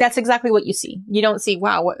 and that's exactly what you see. You don't see,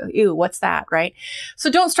 wow, what's that, right?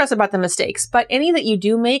 So don't stress about the mistakes, but any that you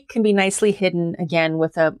do make can be nicely hidden again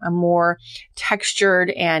with a more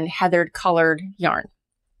textured and heathered colored yarn.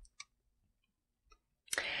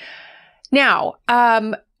 Now,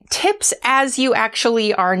 tips as you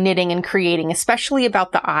actually are knitting and creating, especially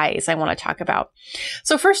about the eyes, I want to talk about.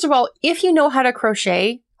 So first of all, if you know how to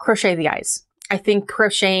crochet, crochet the eyes. I think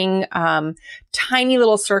crocheting tiny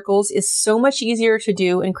little circles is so much easier to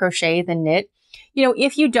do in crochet than knit.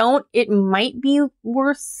 If you don't, it might be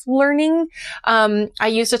worth learning. I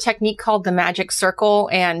used a technique called the magic circle,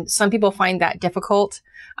 and some people find that difficult.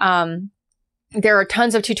 There are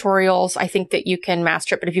tons of tutorials. I think that you can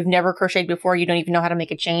master it, but if you've never crocheted before, you don't even know how to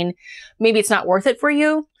make a chain, maybe it's not worth it for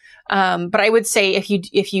you. But I would say if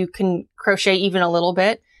you can crochet even a little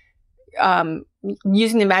bit,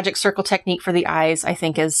 using the magic circle technique for the eyes, I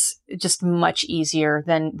think is just much easier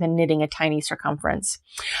than knitting a tiny circumference.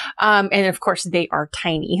 And of course they are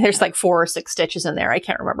tiny. There's like 4 or 6 stitches in there. I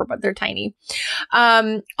can't remember, but they're tiny.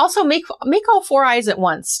 Also make all 4 eyes at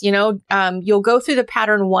once. You'll go through the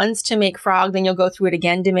pattern once to make Frog, then you'll go through it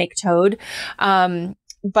again to make Toad.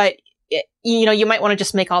 But you might want to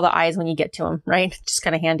just make all the eyes when you get to them, right? Just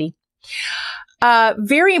kind of handy.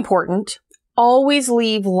 Very important. Always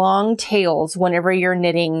leave long tails whenever you're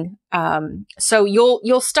knitting. So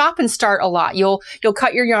you'll stop and start a lot. You'll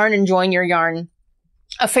cut your yarn and join your yarn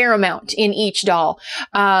a fair amount in each doll.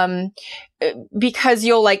 Because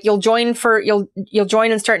you'll join and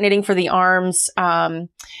start knitting for the arms.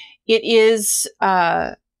 It is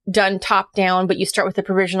done top down, but you start with the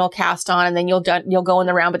provisional cast on, and then you'll go in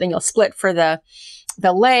the round, but then you'll split for the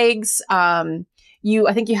legs.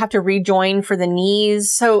 I think you have to rejoin for the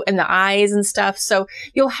knees, and the eyes and stuff. So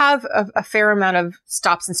you'll have a fair amount of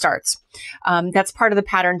stops and starts. That's part of the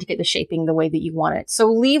pattern to get the shaping the way that you want it.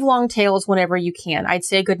 So leave long tails whenever you can. I'd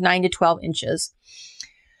say a good 9 to 12 inches.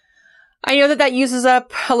 I know that uses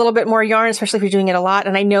up a little bit more yarn, especially if you're doing it a lot.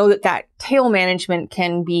 And I know that tail management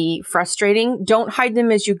can be frustrating. Don't hide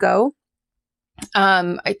them as you go.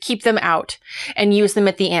 Keep them out and use them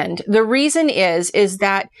at the end. The reason is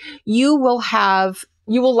that you will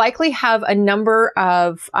likely have a number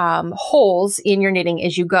of holes in your knitting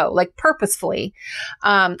as you go, like purposefully,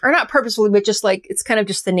 or not purposefully, but just like it's kind of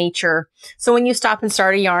just the nature. So when you stop and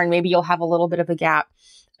start a yarn, maybe you'll have a little bit of a gap.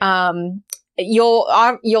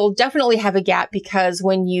 You'll definitely have a gap because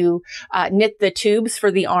when you knit the tubes for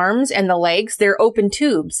the arms and the legs, they're open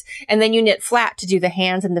tubes, and then you knit flat to do the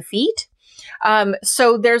hands and the feet.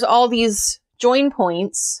 So there's all these join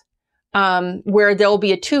points where there'll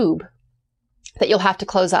be a tube that you'll have to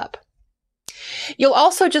close up. You'll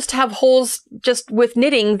also just have holes just with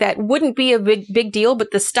knitting that wouldn't be a big deal,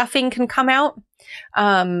 but the stuffing can come out,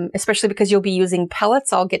 especially because you'll be using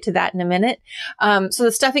pellets. I'll get to that in a minute. So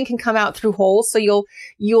the stuffing can come out through holes. So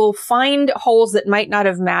you'll find holes that might not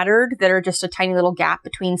have mattered, that are just a tiny little gap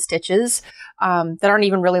between stitches, that aren't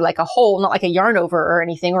even really like a hole, not like a yarn over or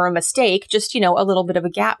anything or a mistake, just, you know, a little bit of a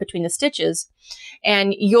gap between the stitches.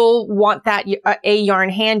 And you'll want that a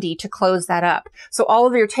yarn handy to close that up. So all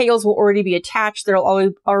of your tails will already be attached.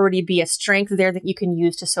 There'll already be a strength there that you can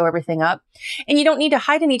use to sew everything up. And you don't need to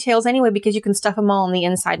hide any tails anyway, because you can stuff them all on the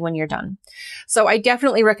inside when you're done. So I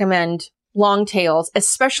definitely recommend long tails,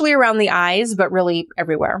 especially around the eyes, but really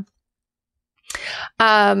everywhere.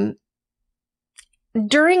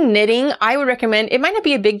 During knitting, I would recommend, it might not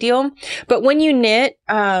be a big deal, but when you knit,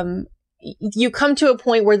 you come to a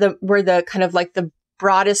point where the kind of like the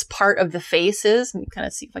broadest part of the face is. Let me kind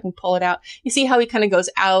of see if I can pull it out. You see how he kind of goes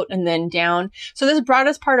out and then down. So this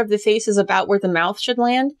broadest part of the face is about where the mouth should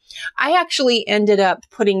land. I actually ended up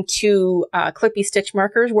putting 2 clippy stitch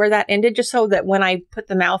markers where that ended, just so that when I put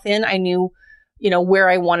the mouth in, I knew, you know, where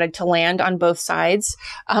I wanted to land on both sides.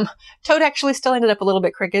 Toad actually still ended up a little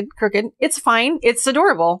bit crooked. It's fine. It's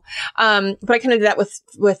adorable. But I kind of did that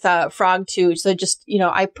with Frog too. So just, you know,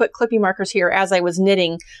 I put clippy markers here as I was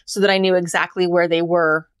knitting so that I knew exactly where they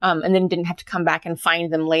were. And then didn't have to come back and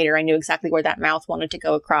find them later. I knew exactly where that mouth wanted to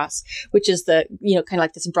go across, which is the, you know, kind of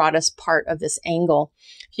like this broadest part of this angle.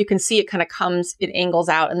 You can see it kind of it angles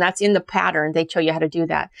out, and that's in the pattern. They show you how to do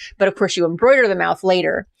that. But of course you embroider the mouth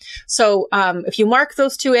later. So, if you mark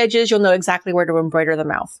those 2 edges, you'll know exactly where to embroider the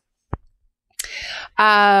mouth.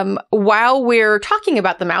 While we're talking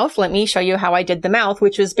about the mouth, let me show you how I did the mouth,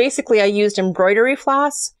 which was basically I used embroidery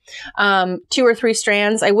floss, 2 or 3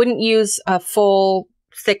 strands. I wouldn't use a full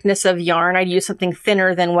thickness of yarn. I'd use something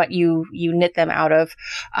thinner than what you knit them out of,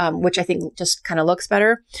 which I think just kind of looks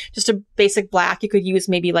better. Just a basic black. You could use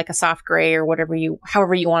maybe like a soft gray or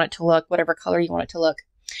however you want it to look, whatever color you want it to look.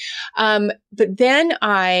 But then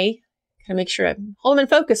I kind of make sure I hold him in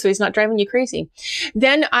focus so he's not driving you crazy.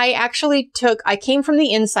 Then I came from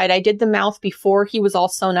the inside. I did the mouth before he was all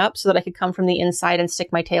sewn up so that I could come from the inside and stick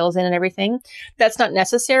my tails in and everything. That's not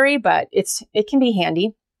necessary, but it can be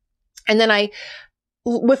handy. And then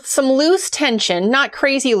with some loose tension, not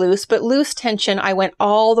crazy loose, but loose tension, I went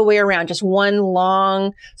all the way around, just one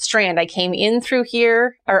long strand. I came in through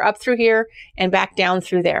here, or up through here, and back down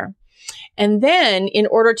through there. And then, in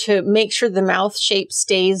order to make sure the mouth shape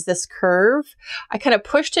stays this curve, I kind of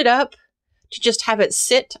pushed it up to just have it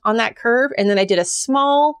sit on that curve. And then I did a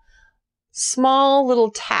small little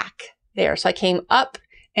tack there. So I came up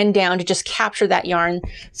and down to just capture that yarn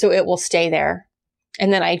so it will stay there.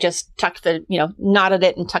 And then I just tucked knotted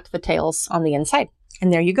it and tucked the tails on the inside.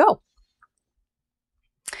 And there you go.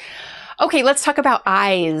 Okay, let's talk about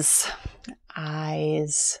eyes.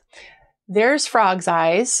 Eyes. There's Frog's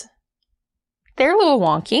eyes. They're a little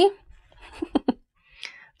wonky.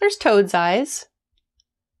 There's Toad's eyes.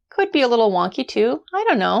 Could be a little wonky too. I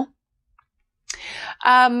don't know.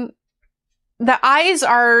 The eyes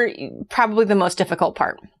are probably the most difficult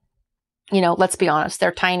part. Let's be honest.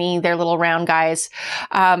 They're tiny. They're little round guys.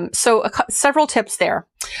 So several tips there.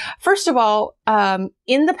 First of all,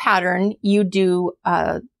 in the pattern, you do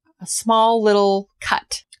a small little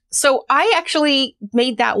cut. So I actually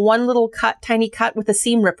made that one little tiny cut with a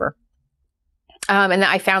seam ripper. And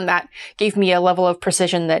I found that gave me a level of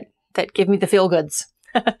precision that gave me the feel goods.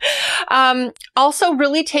 Also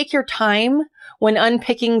really take your time when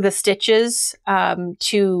unpicking the stitches,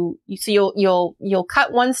 so you'll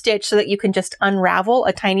cut one stitch so that you can just unravel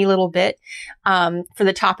a tiny little bit, for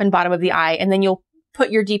the top and bottom of the eye. And then you'll put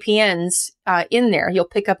your DPNs, in there. You'll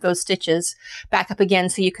pick up those stitches back up again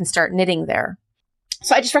so you can start knitting there.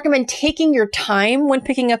 So I just recommend taking your time when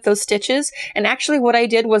picking up those stitches. And actually what I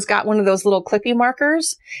did was got one of those little clippy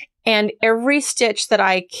markers, and every stitch that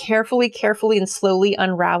I carefully and slowly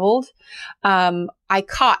unraveled, I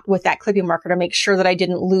caught with that clippy marker to make sure that I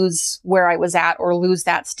didn't lose where I was at or lose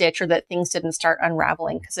that stitch, or that things didn't start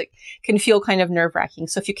unraveling, because it can feel kind of nerve-wracking.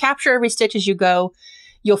 So if you capture every stitch as you go,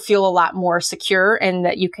 you'll feel a lot more secure, and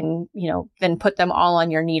that you can, then put them all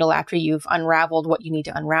on your needle after you've unraveled what you need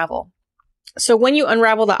to unravel. So when you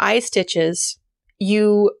unravel the eye stitches,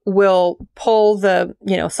 you will pull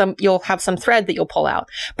you'll have some thread that you'll pull out,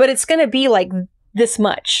 but it's going to be like this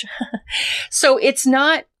much. So it's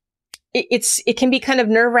not it can be kind of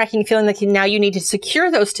nerve-wracking feeling like now you need to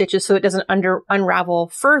secure those stitches so it doesn't unravel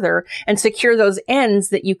further, and secure those ends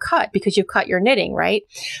that you cut because you cut your knitting, right?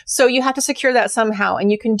 So you have to secure that somehow.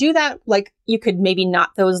 And you can do that, like you could maybe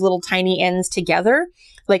knot those little tiny ends together,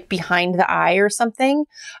 like behind the eye or something.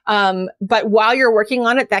 But while you're working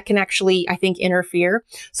on it, that can actually, I think, interfere.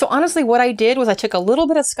 So honestly, what I did was I took a little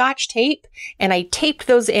bit of Scotch tape and I taped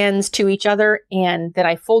those ends to each other, and then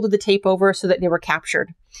I folded the tape over so that they were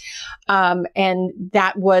captured. And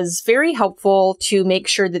that was very helpful to make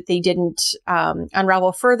sure that they didn't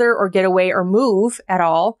unravel further or get away or move at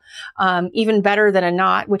all. Even better than a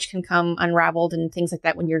knot, which can come unraveled and things like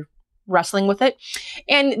that when you're wrestling with it.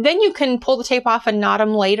 And then you can pull the tape off and knot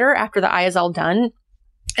them later after the eye is all done.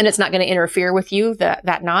 And it's not going to interfere with you,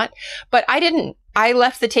 that knot. But I didn't. I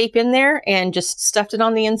left the tape in there and just stuffed it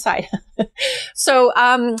on the inside. So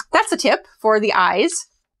that's a tip for the eyes.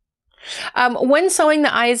 When sewing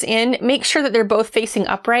the eyes in, make sure that they're both facing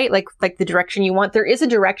upright, like the direction you want. There is a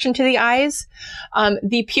direction to the eyes.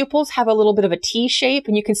 The pupils have a little bit of a T shape,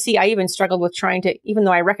 and you can see I even struggled with trying to, even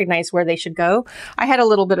though I recognize where they should go, I had a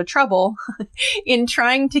little bit of trouble in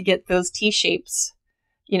trying to get those T shapes,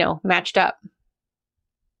 matched up.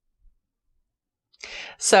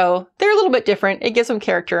 So they're a little bit different. It gives them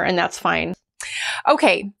character, and that's fine.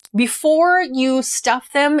 Okay, before you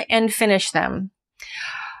stuff them and finish them,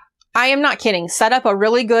 I am not kidding. Set up a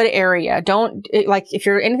really good area. If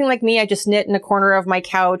you're anything like me, I just knit in a corner of my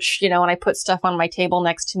couch, and I put stuff on my table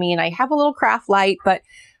next to me, and I have a little craft light, but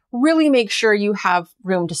really make sure you have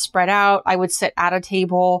room to spread out. I would sit at a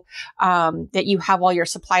table, that you have all your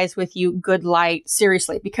supplies with you, good light,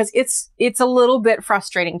 seriously, because it's a little bit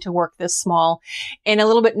frustrating to work this small and a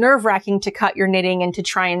little bit nerve-wracking to cut your knitting and to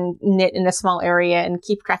try and knit in a small area and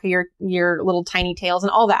keep track of your little tiny tails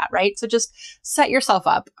and all that, right? So just set yourself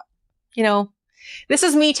up. This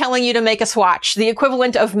is me telling you to make a swatch. The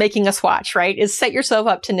equivalent of making a swatch, right, is set yourself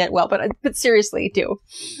up to knit well, but seriously do.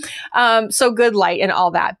 So good light and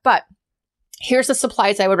all that. But here's the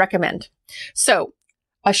supplies I would recommend. So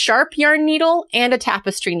a sharp yarn needle and a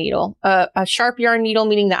tapestry needle. A sharp yarn needle,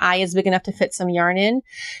 meaning the eye is big enough to fit some yarn in,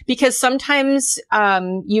 because sometimes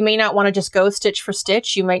you may not want to just go stitch for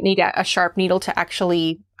stitch. You might need a sharp needle to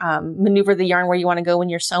actually maneuver the yarn where you want to go when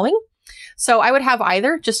you're sewing. So I would have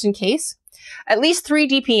either, just in case. At least 3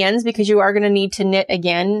 DPNs, because you are going to need to knit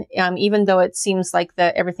again. Even though it seems like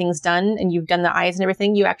everything's done and you've done the eyes and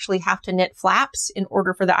everything, you actually have to knit flaps in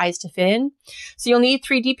order for the eyes to fit in. So you'll need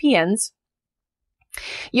 3 DPNs.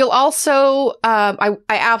 You'll also, I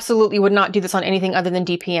absolutely would not do this on anything other than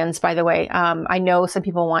DPNs, by the way. I know some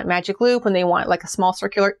people want magic loop when they want like a small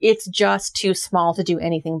circular. It's just too small to do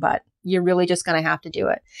anything but. You're really just going to have to do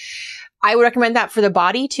it. I would recommend that for the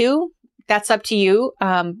body too. That's up to you.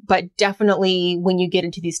 But definitely when you get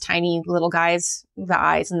into these tiny little guys, the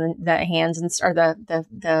eyes and the hands or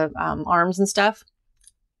the arms and stuff,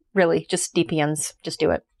 really just DPNs, just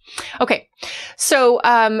do it. Okay. So,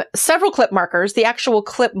 several clip markers, the actual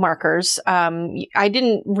clip markers. I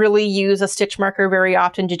didn't really use a stitch marker very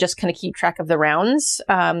often to just kind of keep track of the rounds.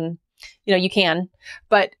 You can,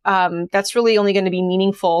 but, that's really only going to be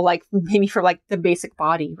meaningful, like maybe for like the basic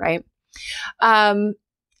body, right?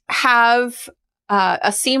 Have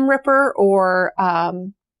a seam ripper or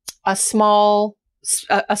a small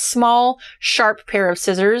sharp pair of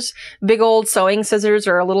scissors. Big old sewing scissors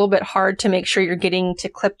are a little bit hard to make sure you're getting to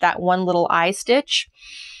clip that one little eye stitch.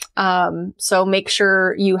 So make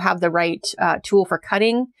sure you have the right tool for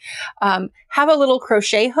cutting. Have a little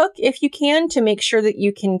crochet hook if you can, to make sure that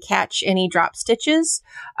you can catch any drop stitches.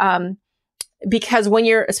 Because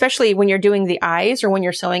especially when you're doing the eyes or when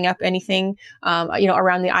you're sewing up anything,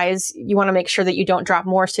 around the eyes, you want to make sure that you don't drop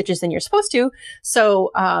more stitches than you're supposed to.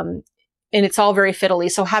 So, and it's all very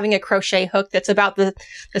fiddly. So having a crochet hook that's about the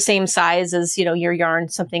same size as, your yarn,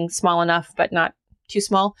 something small enough, but not too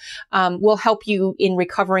small, will help you in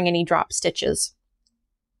recovering any drop stitches.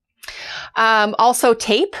 Also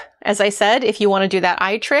tape, as I said, if you want to do that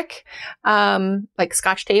eye trick, like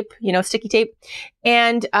Scotch tape, sticky tape.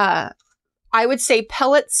 And, I would say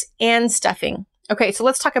pellets and stuffing. Okay, so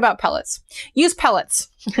let's talk about pellets. Use pellets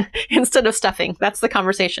instead of stuffing. That's the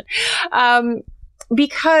conversation.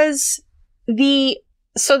 Because the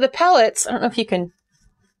pellets, I don't know if can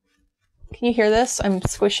you hear this? I'm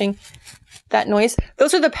squishing that noise.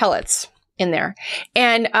 Those are the pellets in there.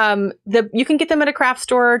 And you can get them at a craft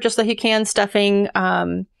store just like you can stuffing.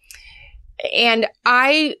 And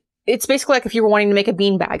it's basically like if you were wanting to make a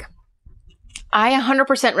bean bag. I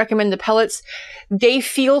 100% recommend the pellets. They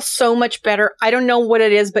feel so much better. I don't know what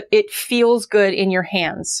it is, but it feels good in your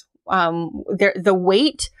hands. The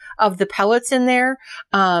weight of the pellets in there,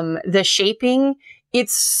 the shaping,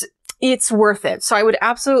 it's worth it. So I would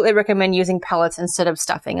absolutely recommend using pellets instead of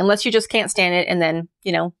stuffing, unless you just can't stand it. And then,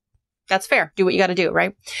 you know, that's fair. Do what you got to do,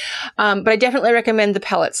 right? But I definitely recommend the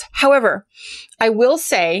pellets. However, I will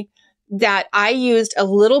say that I used a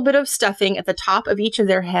little bit of stuffing at the top of each of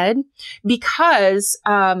their head because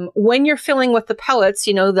when you're filling with the pellets,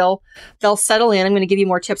 you know, they'll settle in. I'm going to give you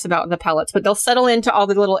more tips about the pellets, but they'll settle into all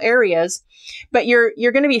the little areas. But you're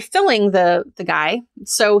going to be filling the guy,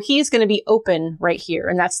 so he's going to be open right here,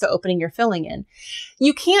 and that's the opening you're filling in.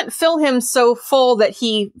 You can't fill him so full that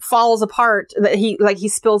he falls apart, that he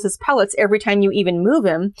spills his pellets every time you even move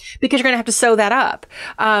him, because you're going to have to sew that up.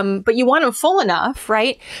 But you want him full enough,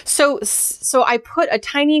 right? So I put a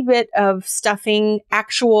tiny bit of stuffing,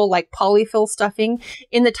 actual like polyfill stuffing,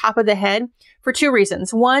 in the top of the head for two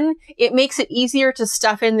reasons. One, it makes it easier to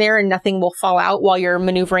stuff in there and nothing will fall out while you're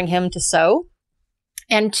maneuvering him to sew.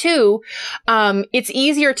 And two, it's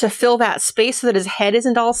easier to fill that space so that his head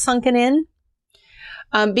isn't all sunken in.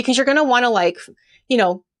 Because you're going to want to, like, you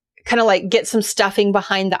know, kind of like get some stuffing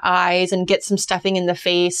behind the eyes and get some stuffing in the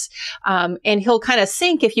face. And he'll kind of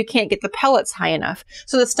sink if you can't get the pellets high enough.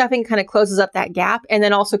 So the stuffing kind of closes up that gap and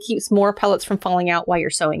then also keeps more pellets from falling out while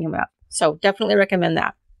you're sewing him up. So definitely recommend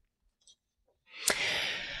that.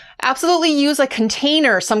 Absolutely use a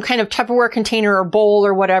container, some kind of Tupperware container or bowl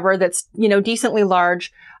or whatever that's, you know, decently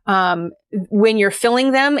large when you're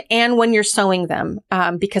filling them and when you're sewing them,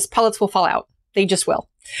 because pellets will fall out. They just will.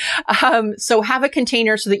 So have a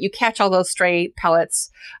container so that you catch all those stray pellets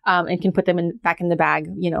and can put them back in the bag,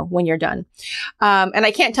 you know, when you're done. And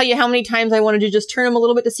I can't tell you how many times I wanted to just turn them a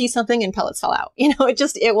little bit to see something and pellets fell out. You know,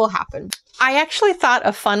 it will happen. I actually thought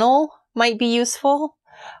a funnel might be useful.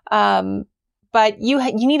 But you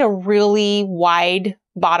need a really wide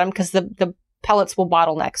bottom because the pellets will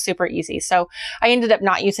bottleneck super easy. So I ended up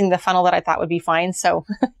not using the funnel that I thought would be fine. So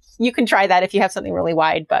you can try that if you have something really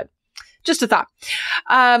wide, but just a thought.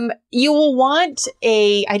 You will want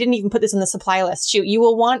I didn't even put this in the supply list. Shoot, you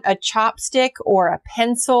will want a chopstick or a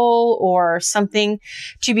pencil or something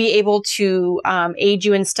to be able to aid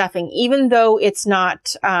you in stuffing, even though it's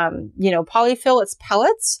not, you know, polyfill, it's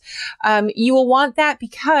pellets. You will want that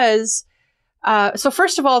because so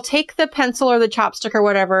first of all, take the pencil or the chopstick or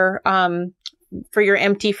whatever, for your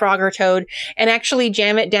empty frog or toad and actually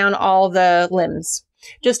jam it down all the limbs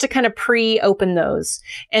just to kind of pre-open those.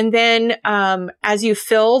 And then, as you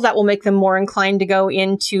fill, that will make them more inclined to go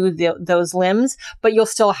into those limbs, but you'll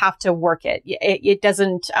still have to work it. It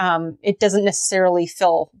doesn't necessarily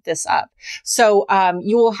fill this up. So,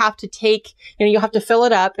 you will have to take, you know, you'll have to fill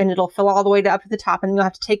it up and it'll fill all the way up to the top. And you'll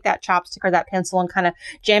have to take that chopstick or that pencil and kind of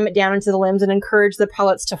jam it down into the limbs and encourage the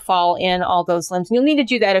pellets to fall in all those limbs. And you'll need to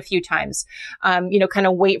do that a few times. You know, kind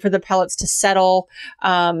of wait for the pellets to settle,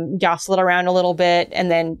 jostle it around a little bit, and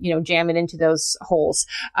then, you know, jam it into those holes,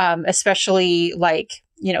 especially like,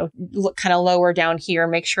 you know, look kind of lower down here,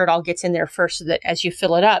 make sure it all gets in there first so that as you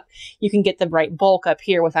fill it up, you can get the right bulk up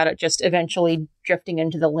here without it just eventually drifting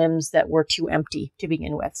into the limbs that were too empty to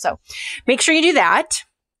begin with. So make sure you do that.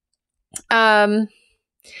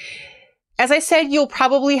 As I said, you'll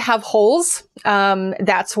probably have holes.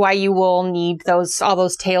 That's why you will need all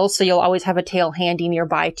those tails. So you'll always have a tail handy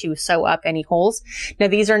nearby to sew up any holes. Now,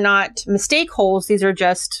 these are not mistake holes. These are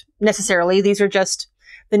just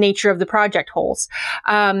the nature of the project holes.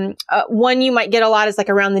 One you might get a lot is like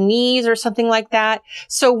around the knees or something like that.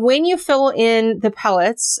 So when you fill in the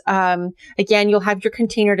pellets, again, you'll have your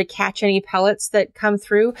container to catch any pellets that come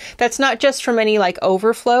through. That's not just from any like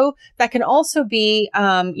overflow. That can also be,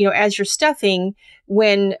 you know, as you're stuffing,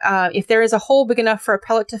 when, if there is a hole big enough for a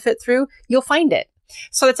pellet to fit through, you'll find it.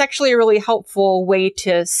 So it's actually a really helpful way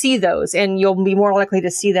to see those, and you'll be more likely to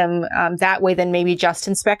see them that way than maybe just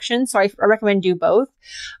inspection. So I recommend do both.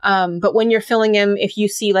 But when you're filling them, if you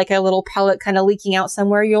see like a little pellet kind of leaking out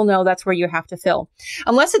somewhere, you'll know that's where you have to fill.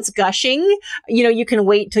 Unless it's gushing, you know, you can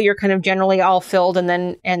wait till you're kind of generally all filled and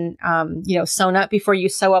then, you know, sewn up before you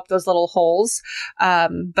sew up those little holes.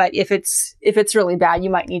 But if it's really bad, you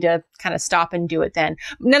might need to kind of stop and do it then.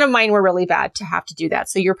 None of mine were really bad to have to do that.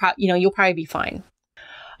 So you'll probably be fine.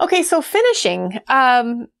 Okay, so finishing.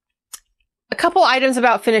 A couple items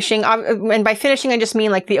about finishing. And by finishing, I just mean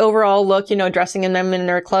like the overall look, you know, dressing in them in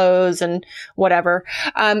their clothes and whatever.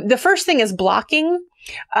 The first thing is blocking.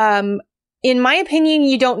 In my opinion,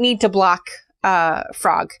 you don't need to block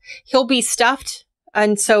Frog. He'll be stuffed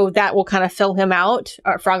And so that will kind of fill him out,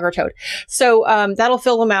 frog or toad. So that'll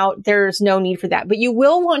fill him out. There's no need for that. But you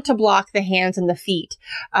will want to block the hands and the feet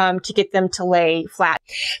to get them to lay flat.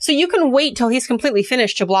 So you can wait till he's completely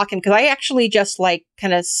finished to block him, because I actually just like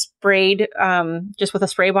kind of sprayed just with a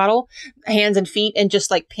spray bottle, hands and feet, and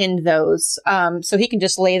just like pinned those. So he can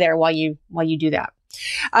just lay there while you do that.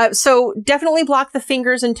 So definitely block the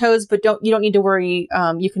fingers and toes, but you don't need to worry.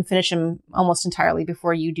 You can finish him almost entirely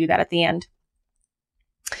before you do that at the end.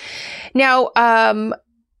 Now,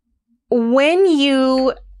 when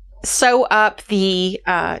you sew up the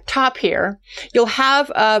top here, you'll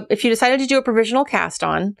have, if you decided to do a provisional cast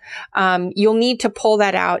on, you'll need to pull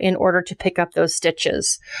that out in order to pick up those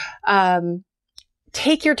stitches.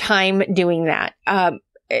 Take your time doing that.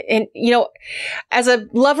 And, you know, as a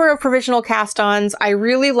lover of provisional cast-ons, I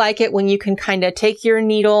really like it when you can kind of take your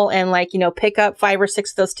needle and like, you know, pick up 5 or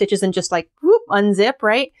 6 of those stitches and just like, whoop, unzip,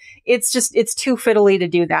 right? It's too fiddly to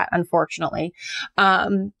do that, unfortunately.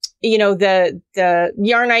 You know, the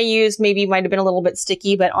yarn I used maybe might have been a little bit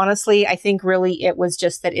sticky, but honestly, I think really it was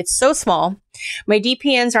just that it's so small. My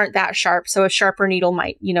DPNs aren't that sharp, so a sharper needle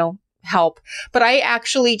might, you know, help. But I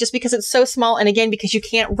actually, just because it's so small, and again, because you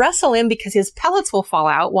can't wrestle him because his pellets will fall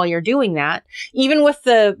out while you're doing that, even with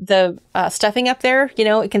the stuffing up there, you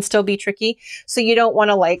know, it can still be tricky. So you don't want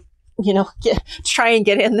to like, you know, try and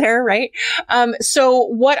get in there, right? So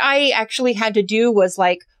what I actually had to do was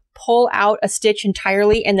like pull out a stitch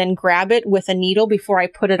entirely and then grab it with a needle before I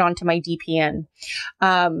put it onto my DPN.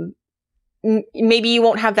 Maybe you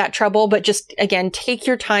won't have that trouble, but just again, take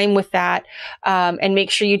your time with that, and make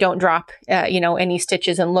sure you don't drop, you know, any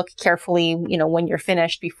stitches, and look carefully, you know, when you're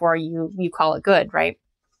finished before you call it good, right?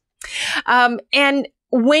 And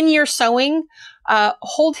when you're sewing,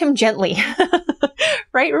 hold him gently,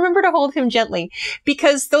 right? Remember to hold him gently,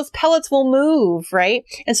 because those pellets will move, right?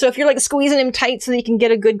 And so if you're like squeezing him tight so that you can get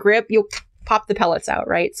a good grip, you'll pop the pellets out,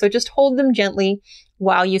 right? So just hold them gently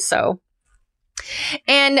while you sew.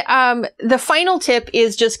 And the final tip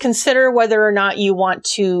is just consider whether or not you want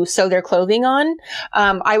to sew their clothing on.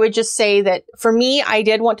 I would just say that for me, I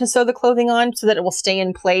did want to sew the clothing on so that it will stay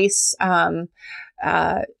in place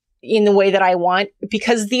in the way that I want,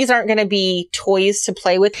 because these aren't going to be toys to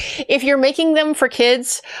play with. If you're making them for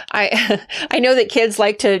kids, I know that kids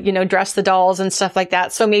like to, you know, dress the dolls and stuff like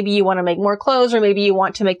that. So maybe you want to make more clothes, or maybe you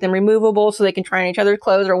want to make them removable so they can try on each other's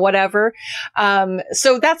clothes or whatever.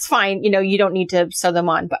 So that's fine. You know, you don't need to sew them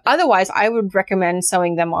on, but otherwise I would recommend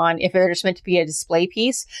sewing them on if they're just meant to be a display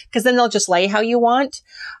piece, because then they'll just lay how you want.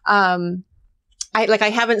 I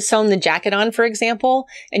haven't sewn the jacket on, for example,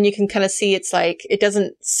 and you can kind of see it's like, it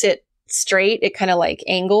doesn't sit straight. It kind of like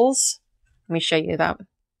angles. Let me show you that.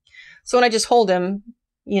 So when I just hold him,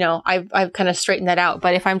 you know, I've kind of straightened that out.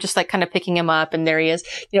 But if I'm just like kind of picking him up and there he is,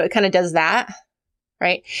 you know, it kind of does that,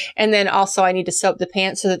 right? And then also I need to sew up the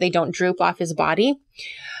pants so that they don't droop off his body.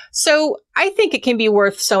 So I think it can be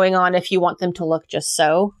worth sewing on if you want them to look just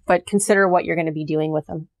so, but consider what you're going to be doing with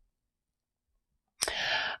them.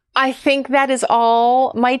 I think that is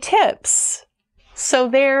all my tips. So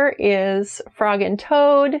there is Frog and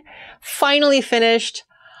Toad, finally finished.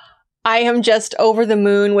 I am just over the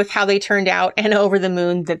moon with how they turned out, and over the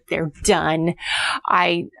moon that they're done.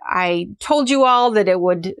 I told you all that it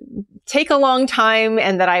would take a long time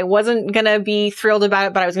and that I wasn't going to be thrilled about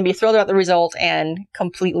it, but I was going to be thrilled about the result, and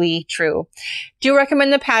completely true. Do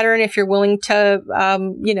recommend the pattern if you're willing to,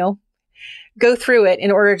 you know, go through it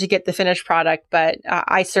in order to get the finished product. But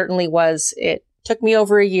I certainly was. It took me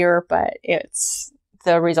over a year, but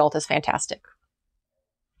the result is fantastic.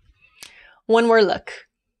 One more look.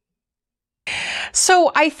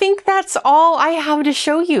 So I think that's all I have to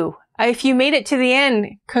show you. If you made it to the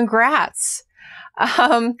end, congrats.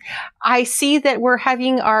 I see that we're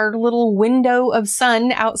having our little window of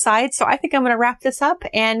sun outside, so I think I'm going to wrap this up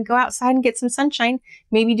and go outside and get some sunshine,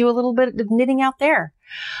 maybe do a little bit of knitting out there.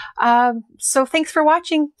 So thanks for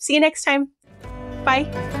watching. See you next time.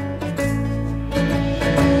 Bye.